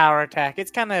taking power attack.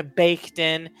 It's kind of baked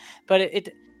in, but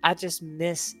I just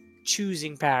miss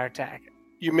choosing power attack.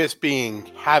 You miss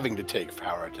having to take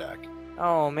power attack.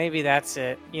 Oh, maybe that's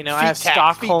it. I Feet have tax,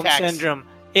 Stockholm feet tax. syndrome.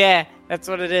 Yeah, That's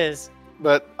what it is.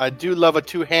 But I do love a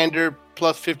two-hander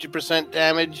plus 50%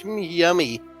 damage.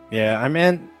 Yummy. Yeah, I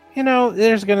mean,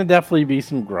 there's going to definitely be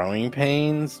some growing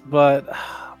pains, but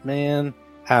man,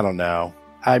 I don't know.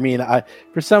 I mean,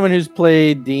 for someone who's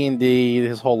played D&D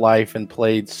his whole life and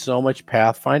played so much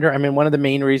Pathfinder, I mean, one of the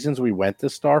main reasons we went to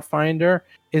Starfinder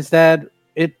is that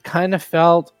it kind of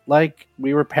felt like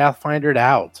we were Pathfindered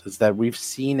out, is that we've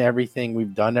seen everything,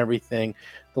 we've done everything.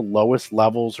 The lowest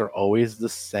levels are always the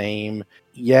same.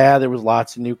 Yeah, there was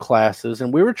lots of new classes,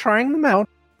 and we were trying them out,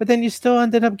 but then you still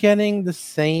ended up getting the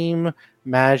same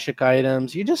magic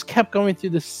items. You just kept going through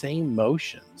the same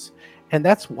motions. And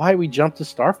that's why we jumped to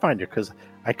Starfinder, because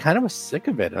I kind of was sick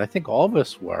of it, and I think all of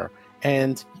us were.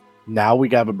 And now we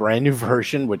got a brand new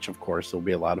version, which of course will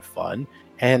be a lot of fun.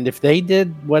 And if they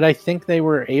did what I think they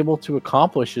were able to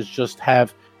accomplish, is just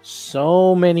have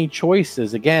so many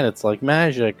choices. Again, it's like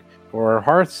Magic or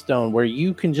Hearthstone, where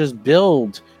you can just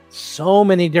build so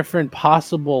many different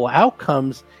possible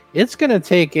outcomes. It's going to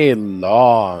take a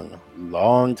long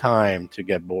time to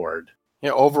get bored.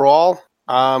 Yeah, overall,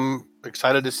 I'm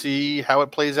excited to see how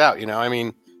it plays out. I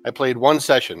mean, I played one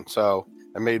session, so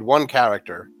I made one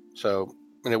character, and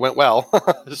it went well.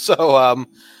 So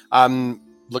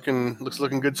looks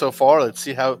looking good so far. Let's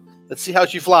see how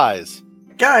she flies.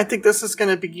 Yeah, I think this is going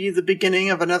to be the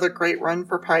beginning of another great run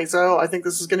for Paizo. I think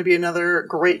this is going to be another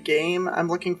great game. I'm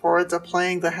looking forward to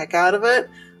playing the heck out of it.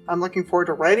 I'm looking forward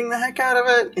to writing the heck out of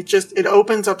it. It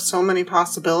opens up so many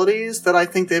possibilities that I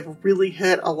think they've really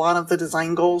hit a lot of the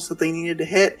design goals that they needed to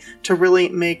hit to really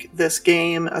make this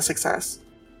game a success.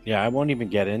 Yeah, I won't even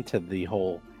get into the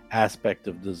whole aspect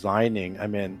of designing. I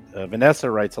mean, Vanessa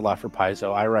writes a lot for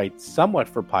Paizo. I write somewhat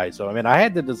for Paizo. I mean, I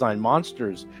had to design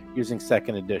monsters using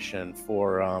 2nd edition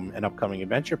for an upcoming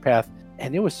adventure path,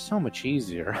 and it was so much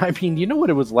easier. I mean, you know what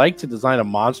it was like to design a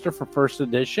monster for 1st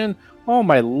edition? Oh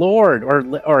my lord! Or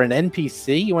an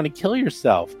NPC? You want to kill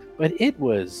yourself? But it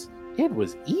was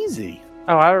easy.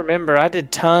 Oh, I remember. I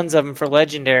did tons of them for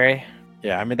Legendary.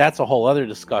 Yeah, I mean, that's a whole other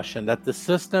discussion. That the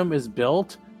system is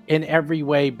built in every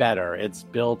way better. It's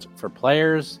built for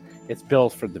players. It's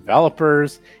built for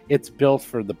developers. It's built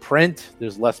for the print.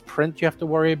 There's less print you have to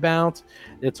worry about.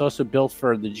 It's also built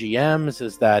for the GMs,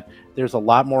 is that there's a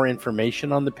lot more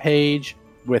information on the page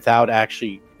without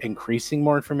actually increasing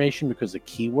more information because of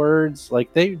keywords.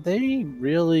 Like they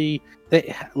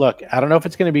look, I don't know if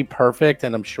it's going to be perfect,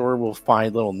 and I'm sure we'll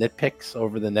find little nitpicks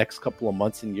over the next couple of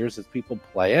months and years as people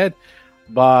play it,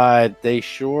 but they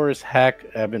sure as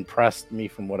heck have impressed me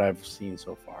from what I've seen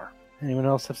so far. Anyone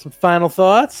else have some final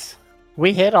thoughts?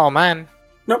 We hit all mine.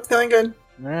 Nope, feeling good.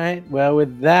 All right. Well,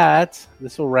 with that,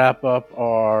 this will wrap up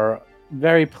our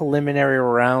very preliminary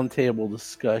roundtable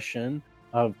discussion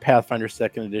of Pathfinder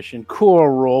 2nd Edition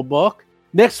core rulebook.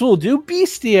 Next, we'll do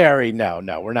Bestiary. No,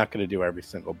 we're not going to do every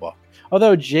single book.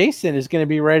 Although Jason is going to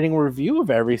be writing a review of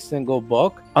every single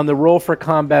book on the Roll for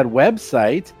Combat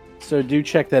website. So do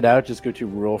check that out. Just go to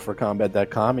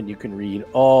rollforcombat.com and you can read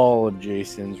all of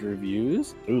Jason's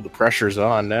reviews. Ooh, the pressure's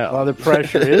on now. Well, the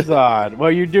pressure is on.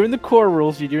 Well, you're doing the core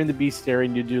rules, you're doing the Bestiary,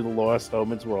 and you do the Lost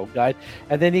Omens World Guide.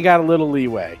 And then you got a little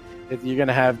leeway. You're going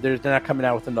to have, they're not coming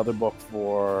out with another book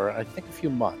for, I think, a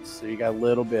few months. So you got a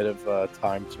little bit of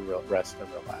time to rest and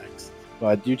relax.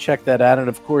 But do check that out. And,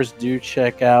 of course, do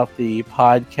check out the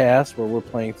podcast where we're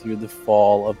playing through the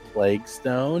Fall of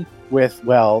Plaguestone with,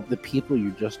 well, the people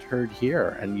you just heard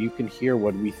here. And you can hear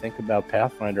what we think about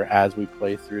Pathfinder as we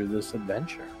play through this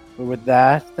adventure. But with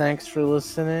that, thanks for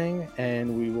listening,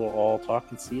 and we will all talk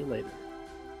and see you later.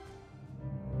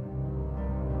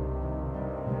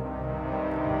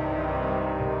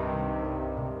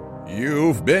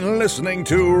 You've been listening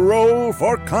to Roll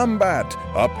for Combat,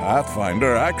 a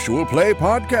Pathfinder actual play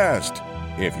podcast.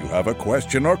 If you have a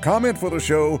question or comment for the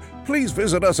show, please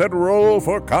visit us at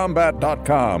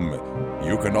rollforcombat.com.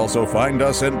 You can also find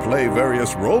us and play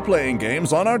various role-playing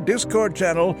games on our Discord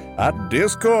channel at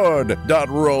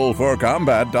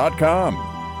discord.rollforcombat.com.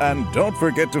 And don't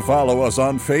forget to follow us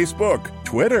on Facebook,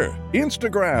 Twitter,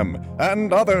 Instagram,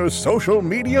 and other social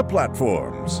media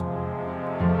platforms.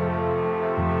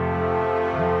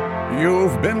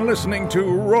 You've been listening to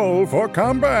Roll for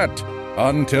Combat.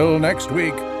 Until next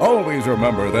week, always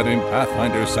remember that in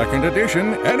Pathfinder 2nd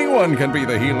Edition, anyone can be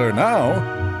the healer now.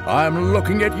 I'm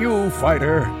looking at you,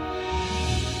 fighter.